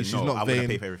personality. She's not vain.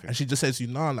 Pay for everything. And she just says to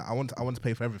you, "No, I want to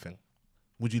pay for everything."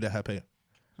 Would you let her pay?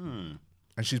 And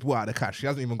she's brought out the cash. She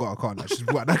hasn't even got a card. Like, she's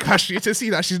brought out the cash. You to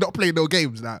see that she's not playing no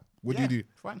games. Like, what do you do?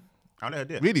 Fine. I'll let her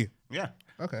do it. Really? Yeah.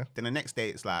 Okay. Then the next day,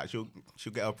 it's like she'll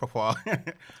get a proper.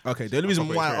 Okay. The only reason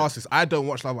why I ask this, I don't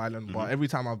watch Love Island, but every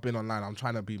time I've been online, I'm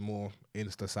trying to be more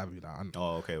Insta savvy. Like,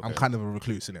 okay. I'm kind of a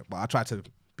recluse in it, but I try to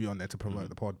be on there to promote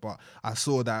the pod. But I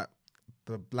saw that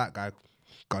the black guy,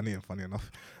 Ghanaian, funny enough,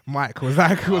 Mike was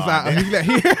like,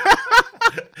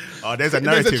 there's a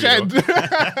narrative. There's a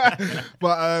trend.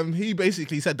 But he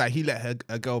basically said that he let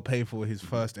a girl pay for his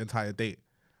first entire date.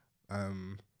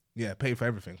 Pay for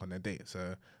everything on their date.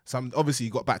 So obviously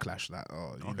you got backlash that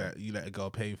you let a girl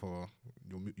pay for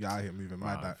you're out here moving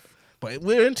mad that. But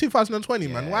we're in 2020,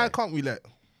 man. Why can't we let?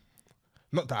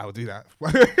 Not that I would do that,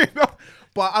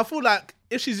 but I feel like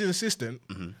if she's insistent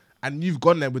and you've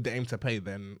gone there with the aim to pay,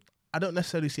 then I don't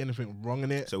necessarily see anything wrong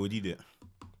in it. So would you do it?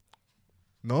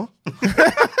 No. Do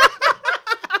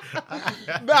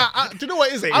you know what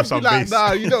it is? I'd be like, base.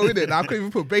 Innit? I couldn't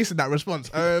even put base in that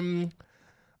response.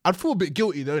 I'd feel a bit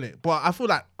guilty, though, innit? But I feel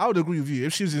like I would agree with you.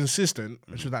 If she was insistent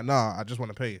and she was like, "Nah, I just want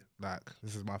to pay. Like,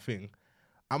 this is my thing,"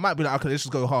 I might be like, "Okay, let's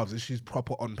just go hard." If she's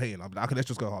proper on paying, I'll be like, "Okay, let's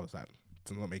just go hard." It's like,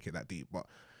 to not make it that deep. But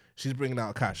she's bringing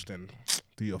out cash, then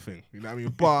do your thing. You know what I mean?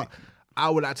 But I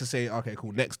would like to say, okay,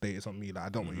 cool, next date it's on me. Like, I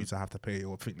don't want you to have to pay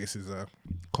or think this is a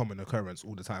common occurrence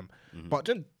all the time. But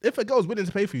then, if a girl's willing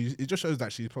to pay for you, it just shows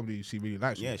that she really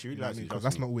likes you. Yeah, she really likes you. Because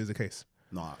that's not always the case.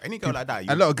 No, any girl like that.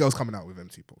 A lot of girls coming out with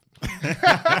empty pop.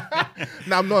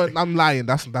 No, I'm lying.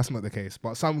 That's not the case.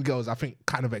 But some girls, I think,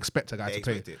 kind of expect a guy to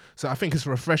pay. It. So I think it's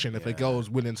refreshing if a girl's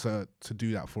willing to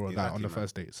do that for a guy on the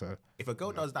first date. So if a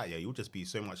girl does that, you'll just be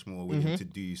so much more willing to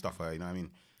do stuff. You know what I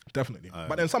mean? Definitely.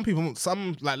 But then some people,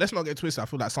 let's not get twisted. I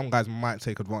feel like some guys might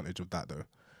take advantage of that though.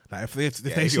 Like if they if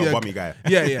see you're a a bummy guy.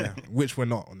 yeah, which we're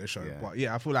not on this show. Yeah. But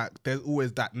yeah, I feel like there's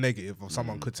always that negative of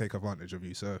someone could take advantage of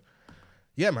you. So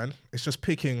yeah, man, it's just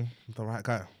picking the right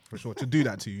guy for sure to do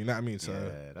that to you. You know what I mean? So,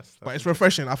 Yeah, that's but it's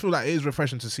refreshing. I feel like it is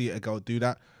refreshing to see a girl do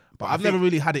that. But I've never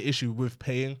really had an issue with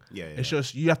paying. Yeah, It's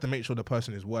just you have to make sure the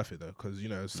person is worth it though, because you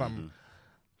know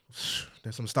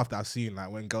there's some stuff that I've seen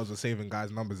like when girls are saving guys'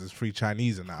 numbers as free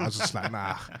Chinese and that. I was just like,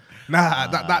 nah,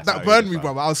 that burned me,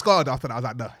 bro. I was scarred after that. I was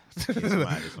like, no,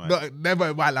 it's mad. no, never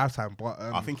in my lifetime. But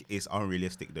I think it's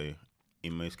unrealistic though,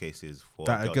 in most cases, for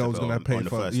that a girl's gonna pay on the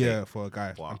for first date. for a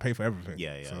guy But- and pay for everything.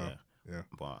 Yeah.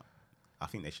 But I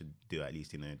think they should do at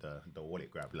least, the wallet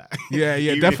grab, like. yeah,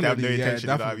 Even if they have definitely, no yeah, intention, you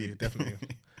know what I definitely, mean?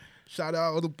 definitely. Shout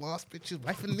out all the boss bitches,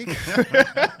 wife and nigga.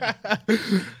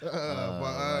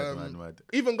 Mad.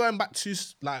 Even going back to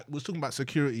like we was talking about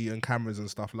security and cameras and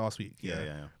stuff last week.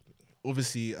 Yeah.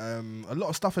 Obviously, a lot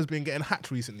of stuff has been getting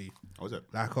hacked recently. What was it?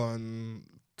 Like on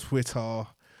Twitter,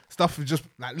 stuff is just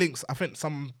like links. I think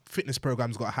some fitness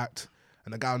programs got hacked,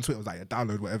 and the guy on Twitter was like, yeah,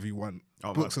 "Download whatever you want."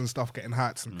 Books and stuff getting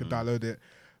hacked, and could download it.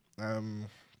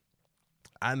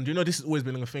 And you know, this has always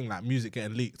been a thing, like music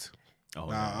getting leaked.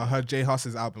 I heard J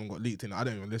Huss's album got leaked. I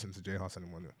don't even listen to J Huss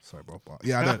anymore. Sorry, bro, but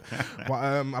yeah, I don't.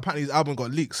 But apparently his album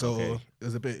got leaked, so it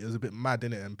was a bit mad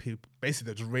in it, and people basically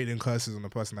they're just raining curses on the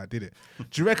person that did it.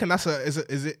 Do you reckon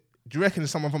do you reckon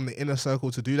it's someone from the inner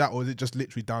circle to do that, or is it just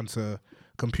literally down to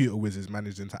computer wizards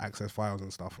managing to access files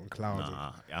and stuff on clouds?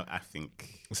 I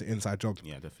think It's an inside job.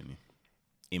 Yeah, definitely.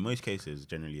 In most cases,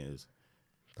 generally it is.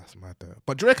 That's mad though.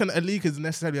 But do you reckon a leak is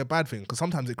necessarily a bad thing? Because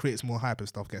sometimes it creates more hype and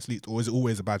stuff gets leaked, or is it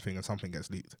always a bad thing and something gets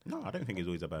leaked? No, I don't think it's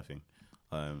always a bad thing.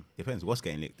 Depends what's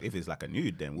getting leaked. If it's like a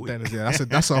nude, then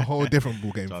That's a whole different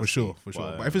ball game for sure.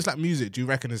 But, But if it's like music, do you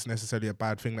reckon it's necessarily a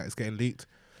bad thing that it's getting leaked?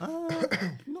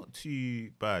 Not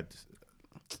too bad.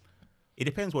 It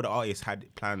depends what the artist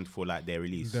had planned for, like their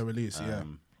release. Yeah.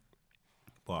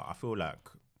 But I feel like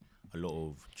a lot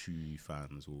of true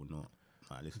fans will not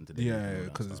listen to the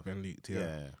because it's been leaked.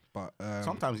 Yeah. But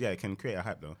sometimes it can create a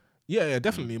hype though. Yeah,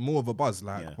 definitely more of a buzz.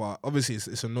 Like, but obviously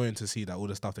it's annoying to see that all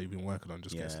the stuff that you've been working on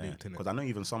just gets leaked. Because I know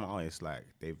even some artists like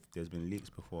there's been leaks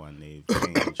before and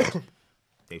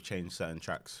they've changed certain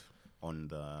tracks on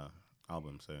the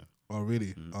album. So. Oh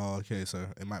really? Oh okay. So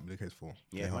it might be the case for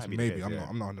it might be maybe. The case,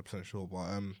 I'm not 100% sure, but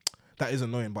that is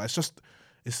annoying. But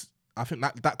it's I think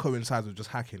that coincides with just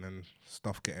hacking and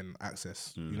stuff getting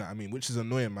access. You know what I mean? Which is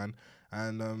annoying, man.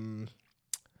 And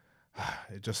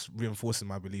it just reinforces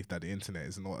my belief that the internet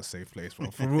is not a safe place,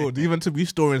 bro. For real, even to be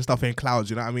storing stuff in clouds,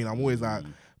 you know what I mean? I'm always like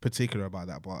particular about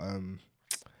that, but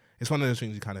it's one of those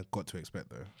things you kind of got to expect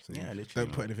though. So literally,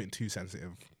 don't put anything too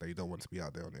sensitive that you don't want to be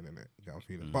out there on the internet. You get what I'm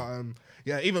feeling?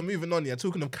 But even moving on,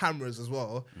 talking of cameras as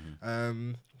well.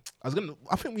 I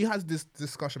think we had this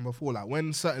discussion before, like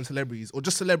when certain celebrities, or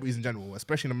just celebrities in general,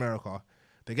 especially in America,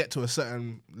 they get to a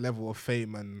certain level of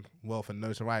fame and wealth and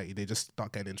notoriety, they just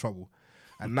start getting in trouble.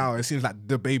 And now it seems like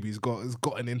the baby's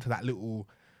gotten into that little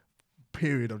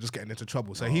period of just getting into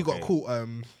trouble. So he got caught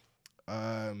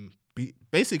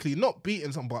basically not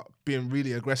beating someone, but being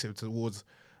really aggressive towards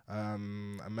a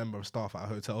member of staff at a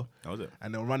hotel. That was it.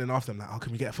 And they were running after him like, "Oh,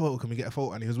 can we get a photo? Can we get a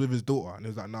photo?" And he was with his daughter, and he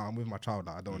was like, "No, I'm with my child.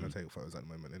 Like, I don't want to take photos at the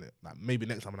moment, innit? Like, maybe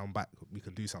next time when I'm back, we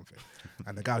can do something."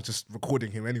 And the guy was just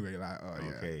recording him anyway, like, "Oh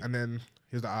yeah." And then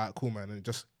he was like, "All right, cool, man."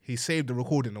 And he saved the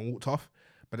recording and walked off.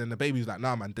 But then the baby was like,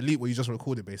 "Nah, man, delete what you just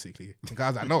recorded, basically." The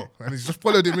guy's like, "No," and he just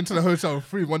followed him into the hotel,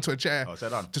 threw him onto a chair,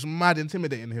 just mad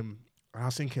intimidating him. And I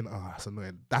was thinking, oh, that's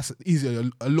annoying. That's easier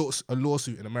a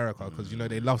lawsuit in America because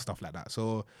they love stuff like that.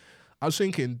 So I was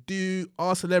thinking,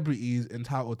 are celebrities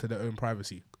entitled to their own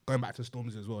privacy? Going back to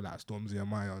Stormzy as well, like Stormzy and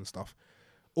Maya and stuff.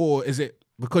 Or is it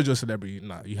because you're a celebrity,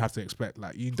 you have to expect,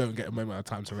 like, you don't get a moment of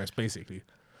time to rest, basically?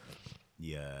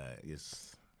 Yeah,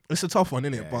 it's a tough one,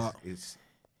 isn't it? But it's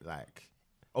like,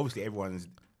 obviously everyone's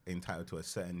entitled to a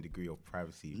certain degree of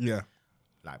privacy. Yeah.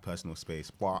 Like personal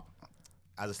space. But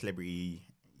as a celebrity,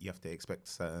 you have to expect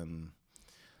certain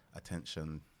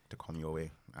attention to come your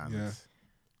way. And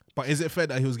But is it fair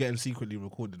that he was getting secretly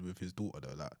recorded with his daughter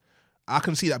though? Like, I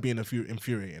can see that being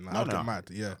infuriating. Like, I'll get mad.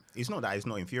 Yeah, it's not that it's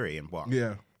not infuriating, but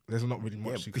there's not really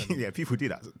much you can. Yeah, people do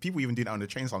that. People even do that on the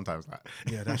train sometimes. Like,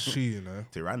 yeah, that's true.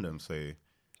 To random. So,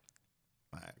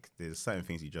 like, there's certain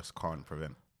things you just can't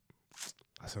prevent.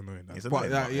 That's annoying. It's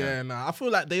annoying, I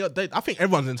feel like they. I think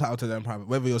everyone's entitled to their own private,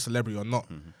 whether you're a celebrity or not.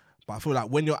 But I feel like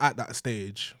when you're at that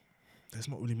stage, there's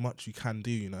not really much you can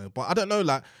do, But I don't know,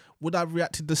 like, would I have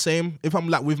reacted the same if I'm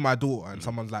like with my daughter and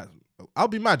someone's like, I'll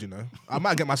be mad, I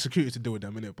might get my security to deal with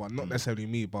them, innit? But not necessarily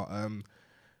me. But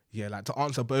like, to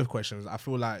answer both questions, I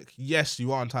feel like yes,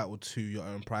 you are entitled to your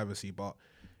own privacy, but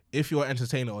if you're an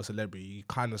entertainer or a celebrity, you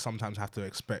kind of sometimes have to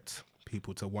expect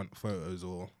people to want photos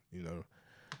or, you know,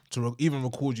 to even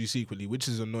record you secretly, which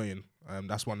is annoying.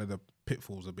 That's one of the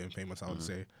pitfalls of being famous, I would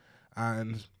say.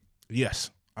 And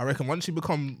yes, I reckon once you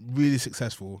become really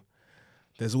successful,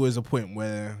 there's always a point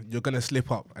where you're going to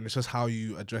slip up, and it's just how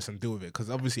you address and deal with it. Because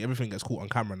obviously everything gets caught on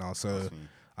camera now, so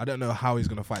I don't know how he's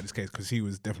going to fight this case, because he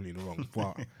was definitely in the wrong.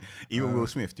 But even Will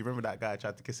Smith, do you remember that guy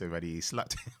tried to kiss him and he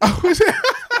slapped him?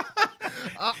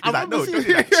 I like, no, don't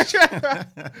do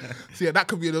that. So yeah, that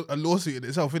could be a lawsuit in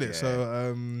itself, innit? Yeah.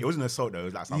 So It wasn't assault though. It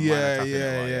was like some minor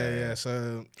yeah. tapping.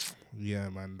 So yeah,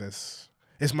 man, it's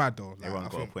mad though. Like, Everyone's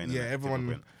got a point. Yeah,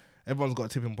 everyone's got a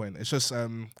tipping point. It's just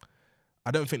I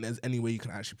don't think there's any way you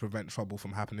can actually prevent trouble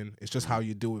from happening. It's just how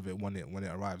you deal with it when it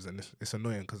arrives, and it's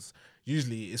annoying because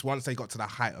usually it's once they got to that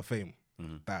height of fame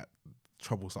that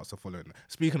trouble starts to follow.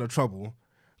 Speaking of trouble,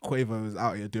 Quavo was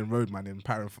out here doing Roadman in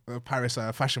Paris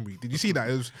Fashion Week. Did you see that?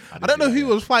 It was, I don't know who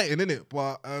was fighting in it,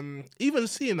 but even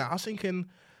seeing that, I was thinking,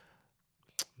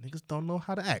 niggas don't know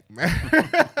how to act, man.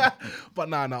 But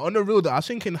nah, on the real though, I was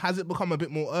thinking, has it become a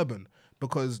bit more urban?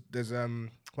 Because there's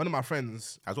one of my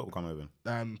friends. Has what become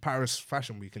urban? Paris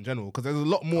Fashion Week in general, because there's a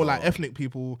lot more like ethnic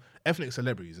people, ethnic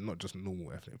celebrities, and not just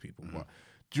normal ethnic people. But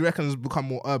do you reckon it's become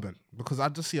more urban? Because I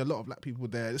just see a lot of black people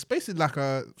there. It's basically like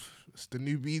it's the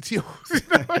new BT.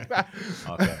 Okay.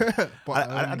 But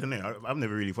I don't know. I've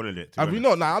never really followed it. Have you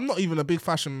not? Like, I'm not even a big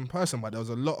fashion person, but there was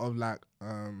a lot of like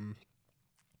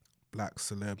black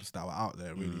celebs that were out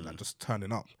there really like just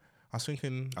turning up. I was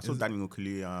thinking, I saw Daniel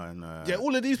Kaluuya and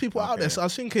all of these people out there. So I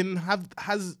was thinking, I'm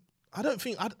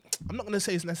not going to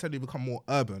say it's necessarily become more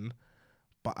urban,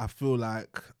 but I feel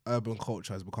like urban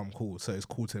culture has become cool, so it's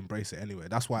cool to embrace it anyway.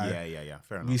 That's why yeah.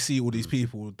 Fair enough. we see all these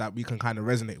people that we can kind of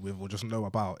resonate with or just know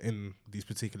about in these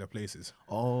particular places.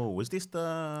 Oh, was this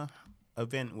the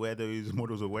event where those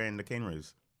models were wearing the cane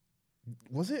rows?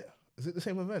 Was it? Is it the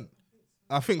same event?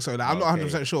 I think so. Like, I'm not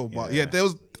 100% sure, but yeah, there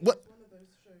was what.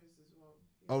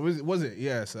 Oh, was it?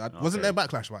 Yeah. So wasn't there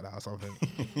backlash about that or something?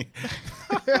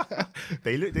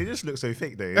 They just look so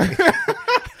fake though.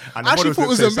 And I actually thought it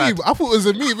was a meme. sad. I thought it was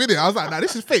a meme, innit? I was like, nah,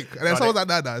 this is fake. And then someone was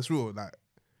like, nah, it's real. Like,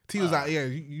 T was like, yeah,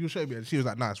 you showed me. And she was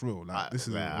like, nah, it's real. Like, this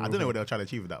is. I don't know what they were trying to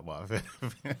achieve with that, but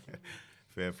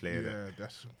fair play. Yeah,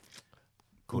 that's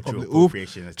cultural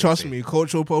appropriation. as they Trust say. me,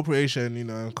 cultural appropriation. You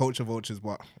know, culture vultures.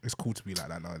 But it's cool to be like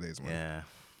that nowadays, man. Yeah.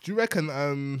 Do you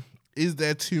reckon? Is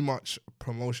there too much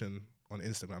promotion on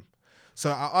Instagram? So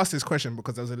I asked this question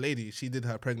because there was a lady. She did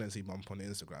her pregnancy bump on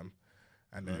Instagram.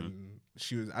 And then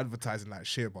she was advertising like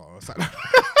Shea Bar or something.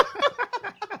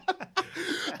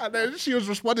 And then she was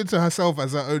responding to herself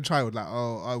as her own child, like,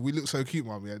 oh, we look so cute,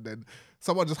 mommy. And then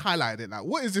someone just highlighted it, like,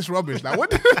 what is this rubbish? Like, when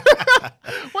did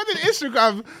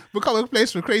Instagram become a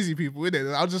place for crazy people, innit?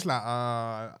 And I was just like,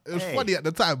 it was funny at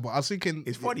the time, but I was thinking...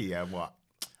 It's funny, yeah, but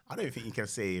I don't think you can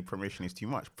say promotion is too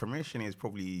much. Promotion is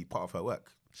probably part of her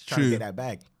work. She's trying to get that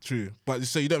bag. True. But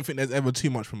so you don't think there's ever too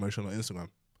much promotion on Instagram?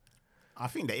 I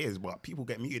think there is, but people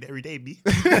get muted every day, B.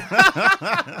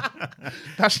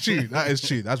 That's true. That is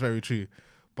true. That's very true.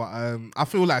 But I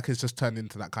feel like it's just turned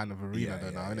into that kind of arena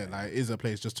now, isn't it? Like, it is a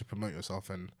place just to promote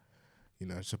yourself and, you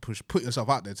know, to put yourself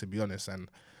out there, to be honest. And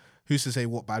who's to say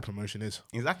what bad promotion is?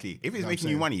 Exactly. If it's making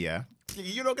you money, yeah,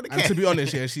 you're not going to care. And to be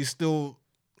honest, yeah, she's still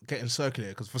getting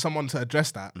circulated, because for someone to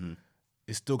address that,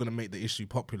 it's still going to make the issue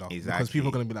popular. Exactly. Because people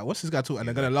are going to be like, what's this guy talking? And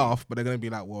they're going to laugh, but they're going to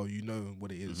be like, well, you know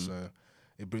what it is. So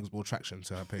it brings more traction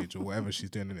to her page or whatever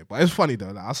she's doing in it. But it's funny though.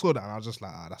 Like, I saw that and I was just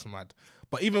like, that's mad.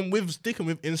 But even with sticking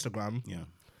with Instagram,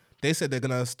 they said they're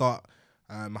gonna start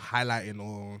highlighting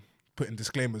or putting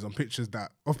disclaimers on pictures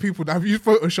of people that have used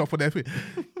Photoshop on their page.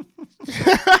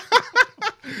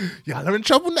 Yeah, they're in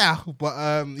trouble now. But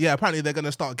apparently they're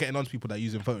gonna start getting on to people that are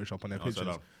using Photoshop on their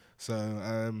pictures.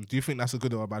 So do you think that's a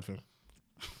good or a bad thing?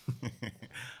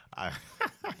 I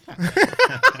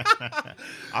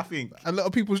think a lot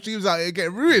of people's dreams out here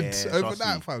get ruined over trust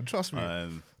that, me. fam. Trust me.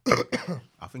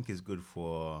 I think it's good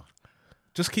for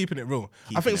just keeping it real.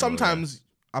 I think sometimes,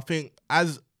 I think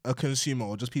as a consumer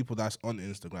or just people that's on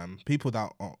Instagram, people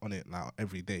that are on it like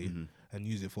every day and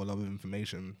use it for a lot of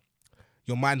information,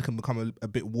 your mind can become a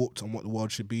bit warped on what the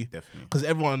world should be. Definitely. Because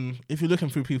everyone, if you're looking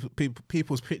through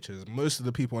people's pictures, most of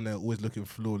the people on there are always looking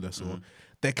flawless or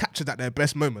they're captured at their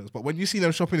best moments. But when you see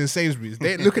them shopping in Sainsbury's,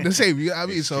 they ain't looking the same. You know what I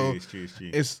mean? It's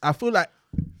true. I feel like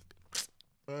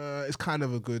it's kind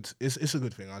of a good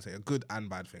thing, I'd say. A good and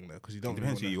bad thing, though, because you don't... It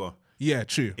depends who you are. Yeah,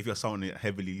 true. If you're someone that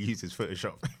heavily uses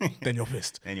Photoshop, then you're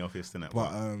pissed. Then you're pissed, innit?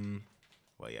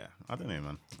 But yeah, I don't know,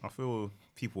 man. I feel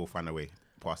people will find a way.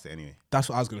 past it anyway. That's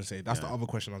what I was gonna say. That's the Yeah. other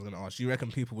question I was gonna ask. Do you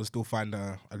reckon people will still find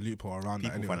a loophole around that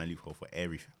People anyway? find a loophole for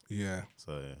everything. Yeah.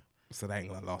 So So that ain't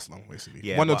gonna last long, basically.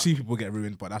 Yeah, One or but- two people get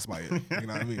ruined, but that's about it. You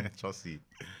know what I mean? trust you.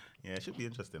 Yeah, it should be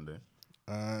interesting though.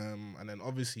 And then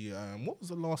obviously, what was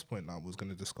the last point that I was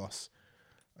gonna discuss?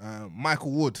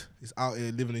 Michael Wood is out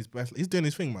here living his best. He's doing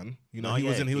his thing, man. You know, No, he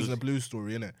was yeah, in he a was- Blues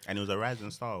Story, innit? And it was a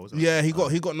rising star, wasn't it? Yeah, he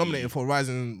got nominated for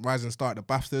Rising Star at the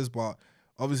BAFTAs, but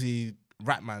obviously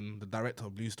Ratman, the director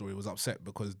of Blues Story, was upset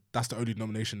because that's the only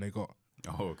nomination they got.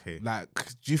 Oh, okay. Like,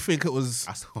 do you think it was?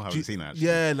 I still do haven't you- seen that. Actually.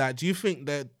 Yeah, like, do you think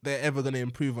that they're ever going to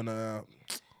improve on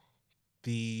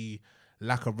the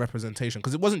lack of representation?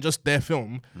 Because it wasn't just their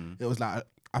film. It was like,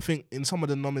 I think in some of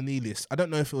the nominee lists, I don't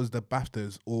know if it was the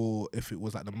BAFTAs or if it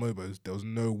was like the MOBOs, there was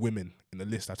no women in the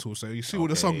list at all. So you see all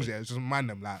the songs, Okay. yeah, it's just mind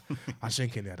them. Like, I was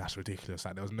thinking, yeah, that's ridiculous.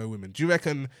 Like, there was no women. Do you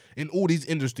reckon in all these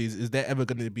industries, is there ever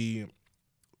going to be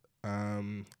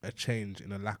a change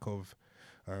in a lack of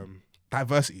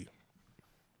diversity?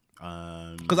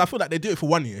 Because I feel like they do it for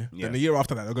 1 year, Yeah. then the year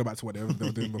after that they'll go back to what they were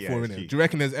doing Yeah, before. it's Innit? true. Do you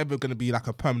reckon there's ever going to be like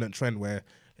a permanent trend where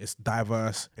it's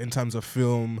diverse in terms of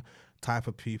film, type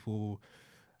of people,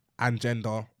 and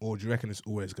gender, or do you reckon it's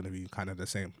always going to be kind of the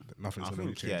same? Nothing's I going to really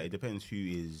think change. yeah, it depends who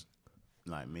is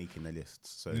like making the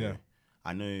lists. So Yeah.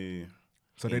 I know.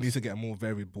 So they need to get a more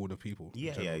varied board of people. in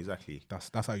Yeah, general. exactly. That's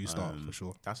how you start for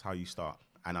sure. That's how you start.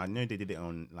 And I know they did it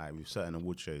on like with certain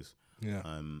award shows.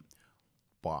 Yeah,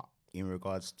 But in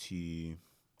regards to,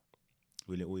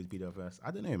 will it always be diverse?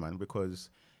 I don't know, man, because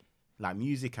like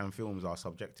music and films are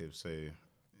subjective. So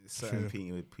certain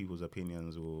people's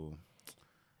opinions will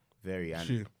vary. And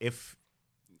True. if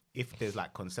there's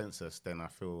like consensus, then I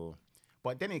feel.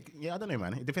 But then, I don't know,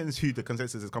 man. It depends who the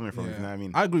consensus is coming from. yeah. You know what I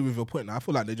mean? I agree with your point. I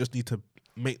feel like they just need to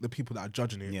make the people that are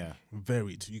judging it Yeah.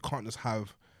 varied. You can't just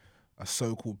have a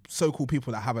so-called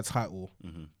people that have a title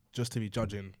Mm-hmm. just to be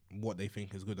judging what they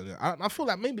think is good. I feel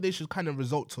like maybe they should kind of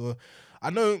resort to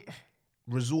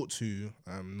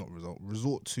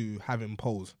having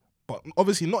polls, but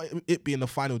obviously not it being the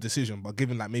final decision, but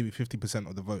giving like maybe 50%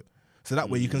 of the vote. So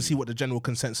that way you can see what the general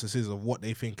consensus is of what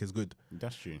they think is good.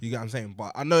 That's true. You get what I'm saying?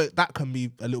 But I know that can be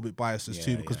a little bit biased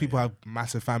too, because people have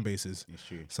massive fan bases. It's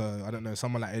true. So I don't know,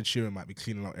 someone like Ed Sheeran might be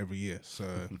cleaning up every year. So,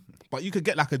 but you could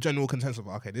get like a general consensus of,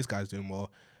 okay, this guy's doing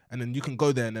well, and then you can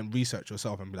go there and then research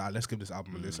yourself and be like, let's give this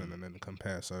album a listen and then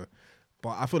compare. So,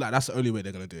 but I feel like that's the only way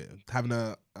they're gonna do it. Having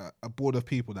a board of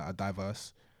people that are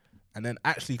diverse, and then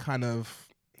actually kind of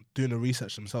doing the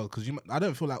research themselves, because I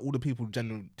don't feel like all the people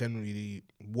generally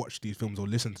watch these films or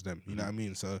listen to them. You know what I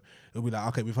mean? So it'll be like,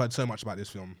 okay, we've heard so much about this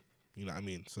film. You know what I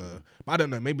mean? So, but I don't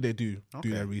know. Maybe they do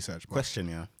their research. But Question,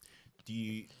 yeah. Do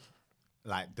you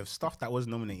like the stuff that was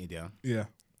nominated? Yeah. yeah.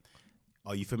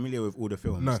 Are you familiar with all the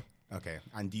films? No. Okay.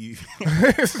 And do you?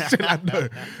 Like, no.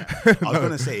 I was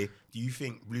gonna say, do you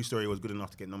think Blue Story was good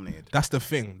enough to get nominated? That's the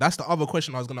thing. That's the other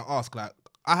question I was gonna ask. Like,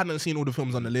 I hadn't seen all the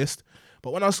films on the list,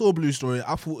 but when I saw Blue Story,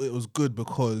 I thought it was good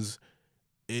because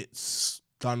it's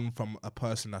done from a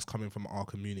person that's coming from our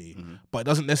community. But it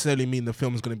doesn't necessarily mean the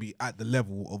film is going to be at the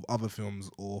level of other films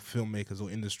or filmmakers or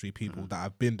industry people that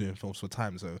have been doing films for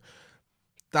time. So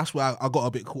that's where I got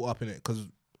a bit caught up in it, because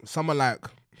someone like,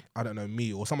 I don't know,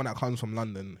 me or someone that comes from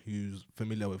London who's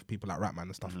familiar with people like Ratman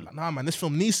and stuff, like, nah, man, this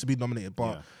film needs to be nominated.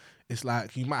 But Yeah. it's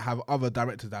like you might have other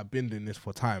directors that have been doing this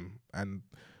for time, and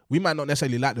we might not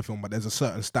necessarily like the film, but there's a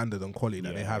certain standard and quality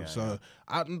that they have. So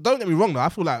don't get me wrong, though. I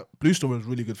feel like Blue Story was a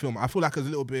really good film. I feel like it's a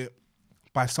little bit,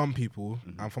 by some people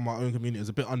and from our own community, it's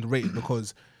a bit underrated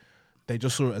because they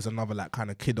just saw it as another like kind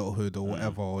of kidhood or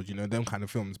whatever, or, you know, them kind of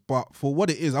films. But for what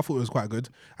it is, I thought it was quite good,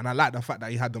 and I like the fact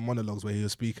that he had the monologues where he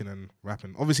was speaking and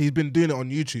rapping. Obviously, he's been doing it on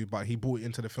YouTube, but he brought it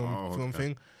into the film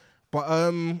thing. But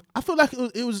I feel like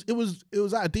it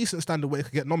was at a decent standard where it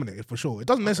could get nominated for sure. It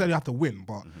doesn't necessarily have to win,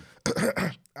 but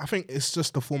I think it's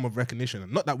just a form of recognition.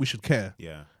 Not that we should care,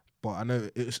 Yeah. but I know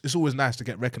it's always nice to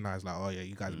get recognized. Like, oh yeah,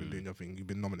 you guys have been doing your thing. You've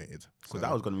been nominated. So Because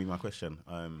that was going to be my question.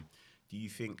 Do you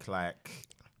think like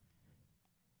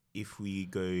if we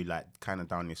go like kind of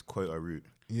down this quota route,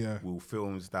 yeah, will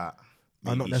films that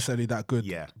are not maybe necessarily that good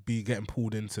Yeah. be getting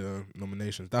pulled into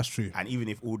nominations? That's true. and even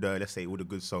if let's say all the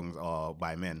good songs are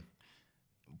by men,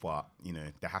 but you know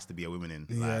there has to be a woman in.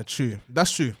 Yeah, like, true.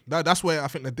 That's true. That's where I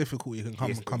think the difficulty can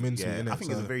come into. Yeah, innit? I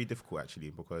think it's very difficult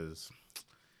actually, because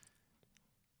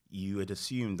you would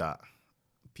assume that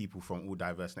people from all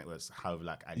diverse networks have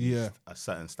like at least a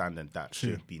certain standard that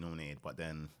True. should be nominated, but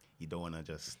then you don't want to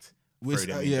just We're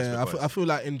throw them st- in yeah, just because I feel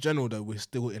like in general though we're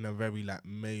still in a very like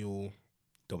male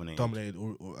dominated.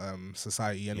 dominated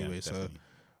society anyway. So definitely.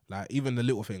 Like even the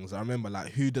little things. I remember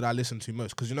like who did I listen to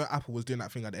most? Because you know Apple was doing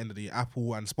that thing at the end of the year,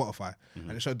 Apple and Spotify,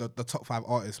 and it showed the top 5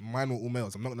 artists. Mine were all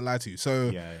males. I'm not gonna lie to you.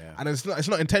 So and it's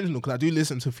not intentional because I do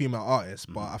listen to female artists,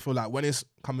 but I feel like when it's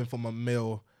coming from a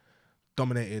male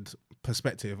dominated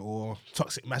perspective or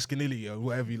toxic masculinity or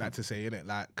whatever you like to say, innit?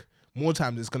 Like more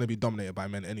times it's gonna be dominated by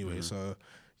men anyway. So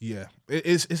yeah,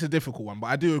 it's a difficult one, but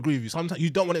I do agree with you. Sometimes you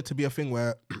don't want it to be a thing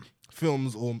where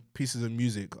films or pieces of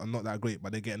music are not that great,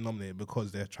 but they're getting nominated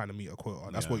because they're trying to meet a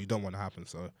quota. That's what you don't want to happen.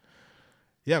 So,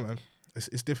 yeah, man,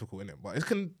 it's difficult, innit? But it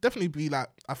can definitely be like,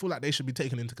 I feel like they should be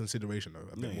taken into consideration though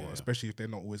a bit more, especially if they're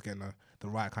not always getting the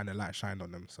right kind of light shined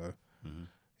on them. So,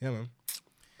 yeah, man.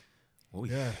 Oh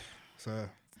yeah. So,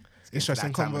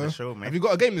 interesting combo. Show, have you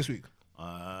got a game this week?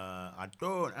 I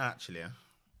don't actually,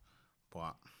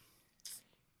 but.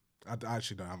 I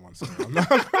actually don't have one. Sorry. I'm not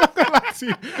gonna lie to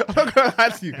you. I'm not gonna lie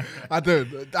to you. I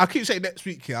don't. I keep saying next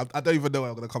week here. I don't even know what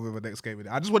I'm gonna come with the next game with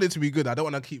it. I just want it to be good. I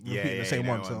don't want to keep repeating the same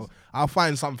one. So I'll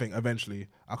find something eventually.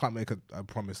 I can't make a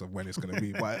promise of when it's gonna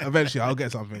be, but eventually I'll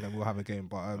get something and we'll have a game.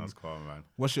 But that's cool, man.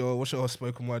 What's your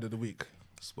spoken word of the week?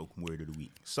 Spoken word of the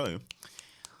week. So,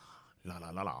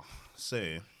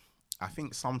 So, I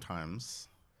think sometimes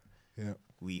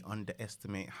we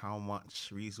underestimate how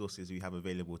much resources we have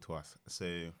available to us. So,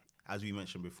 as we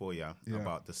mentioned before,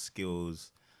 about the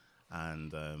skills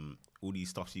and all these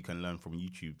stuffs you can learn from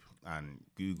YouTube and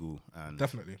Google and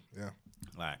definitely,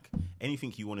 like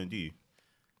anything you want to do,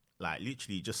 like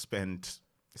literally just spend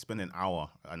an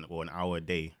hour or an hour a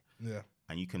day,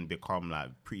 and you can become like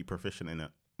pretty proficient in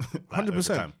it.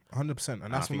 100%, 100%,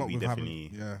 and that's what we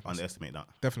definitely underestimate that.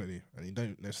 Definitely, and you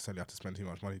don't necessarily have to spend too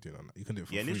much money doing that. You can do it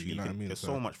for free. You know what I mean? There's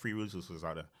so much free resources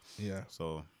out there. Yeah.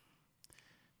 So,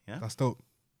 yeah, that's dope.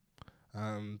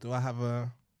 Do I have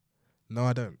a? No,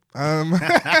 I don't.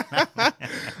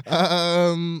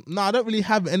 No, I don't really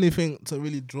have anything to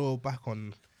really draw back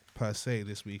on per se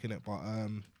this week, innit? But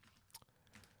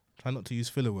try not to use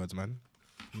filler words, man.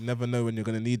 You never know when you're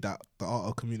gonna need that. The art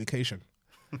of communication,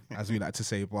 as we like to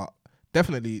say. But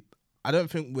definitely, I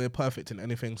don't think we're perfect in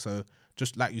anything. So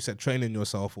just like you said, training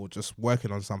yourself or just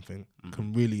working on something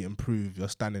can really improve your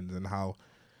standings and how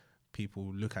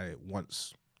people look at it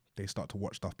once they start to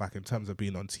watch stuff back in terms of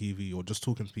being on TV or just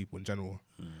talking to people in general.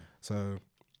 So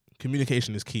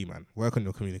communication is key, man. Work on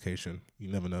your communication. You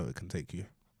never know it can take you.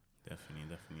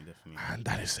 Definitely. And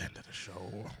that is the end of the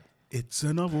show. It's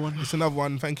another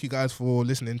one. Thank you guys for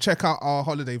listening. Check out our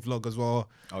holiday vlog as well.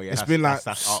 Oh yeah, it's been like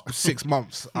 6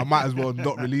 months. I might as well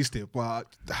not released it, but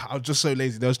I was just so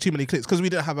lazy. There was too many clicks because we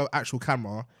didn't have an actual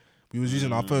camera. We was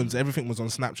using our phones. Everything was on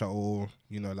Snapchat or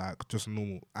like just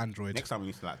normal Android. Next time we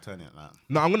need to like turn it like.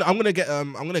 No, I'm gonna get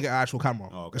an actual camera.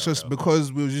 Oh, okay, it's just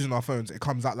because we was using our phones, it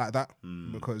comes out like that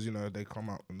because they come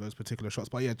out in those particular shots.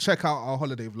 But yeah, check out our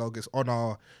holiday vlog. It's on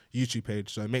our YouTube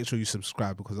page, so make sure you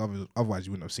subscribe because otherwise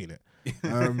you wouldn't have seen it.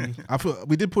 I feel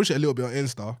we did push it a little bit on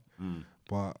Insta,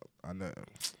 but I know.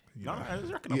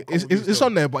 It's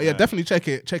on there, but definitely check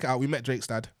it out. We met Drake's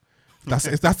dad.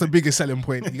 That's the biggest selling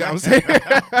point. You get what I'm saying?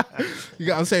 You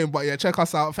get what I'm saying? But yeah, check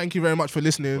us out. Thank you very much for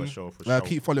listening. For sure.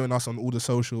 Keep following us on all the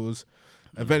socials.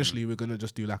 Eventually, we're gonna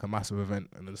just do like a massive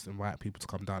event and just invite people to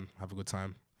come down, have a good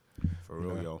time. For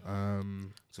real, yo.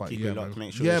 So but keep it locked.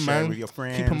 Make sure you share with your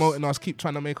friends. Keep promoting us. Keep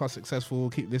trying to make us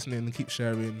successful. Keep listening and keep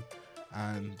sharing.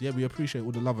 And yeah, we appreciate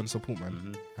all the love and support,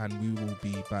 man. And we will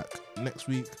be back next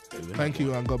week. Thank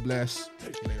you and God bless.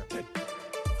 See you later.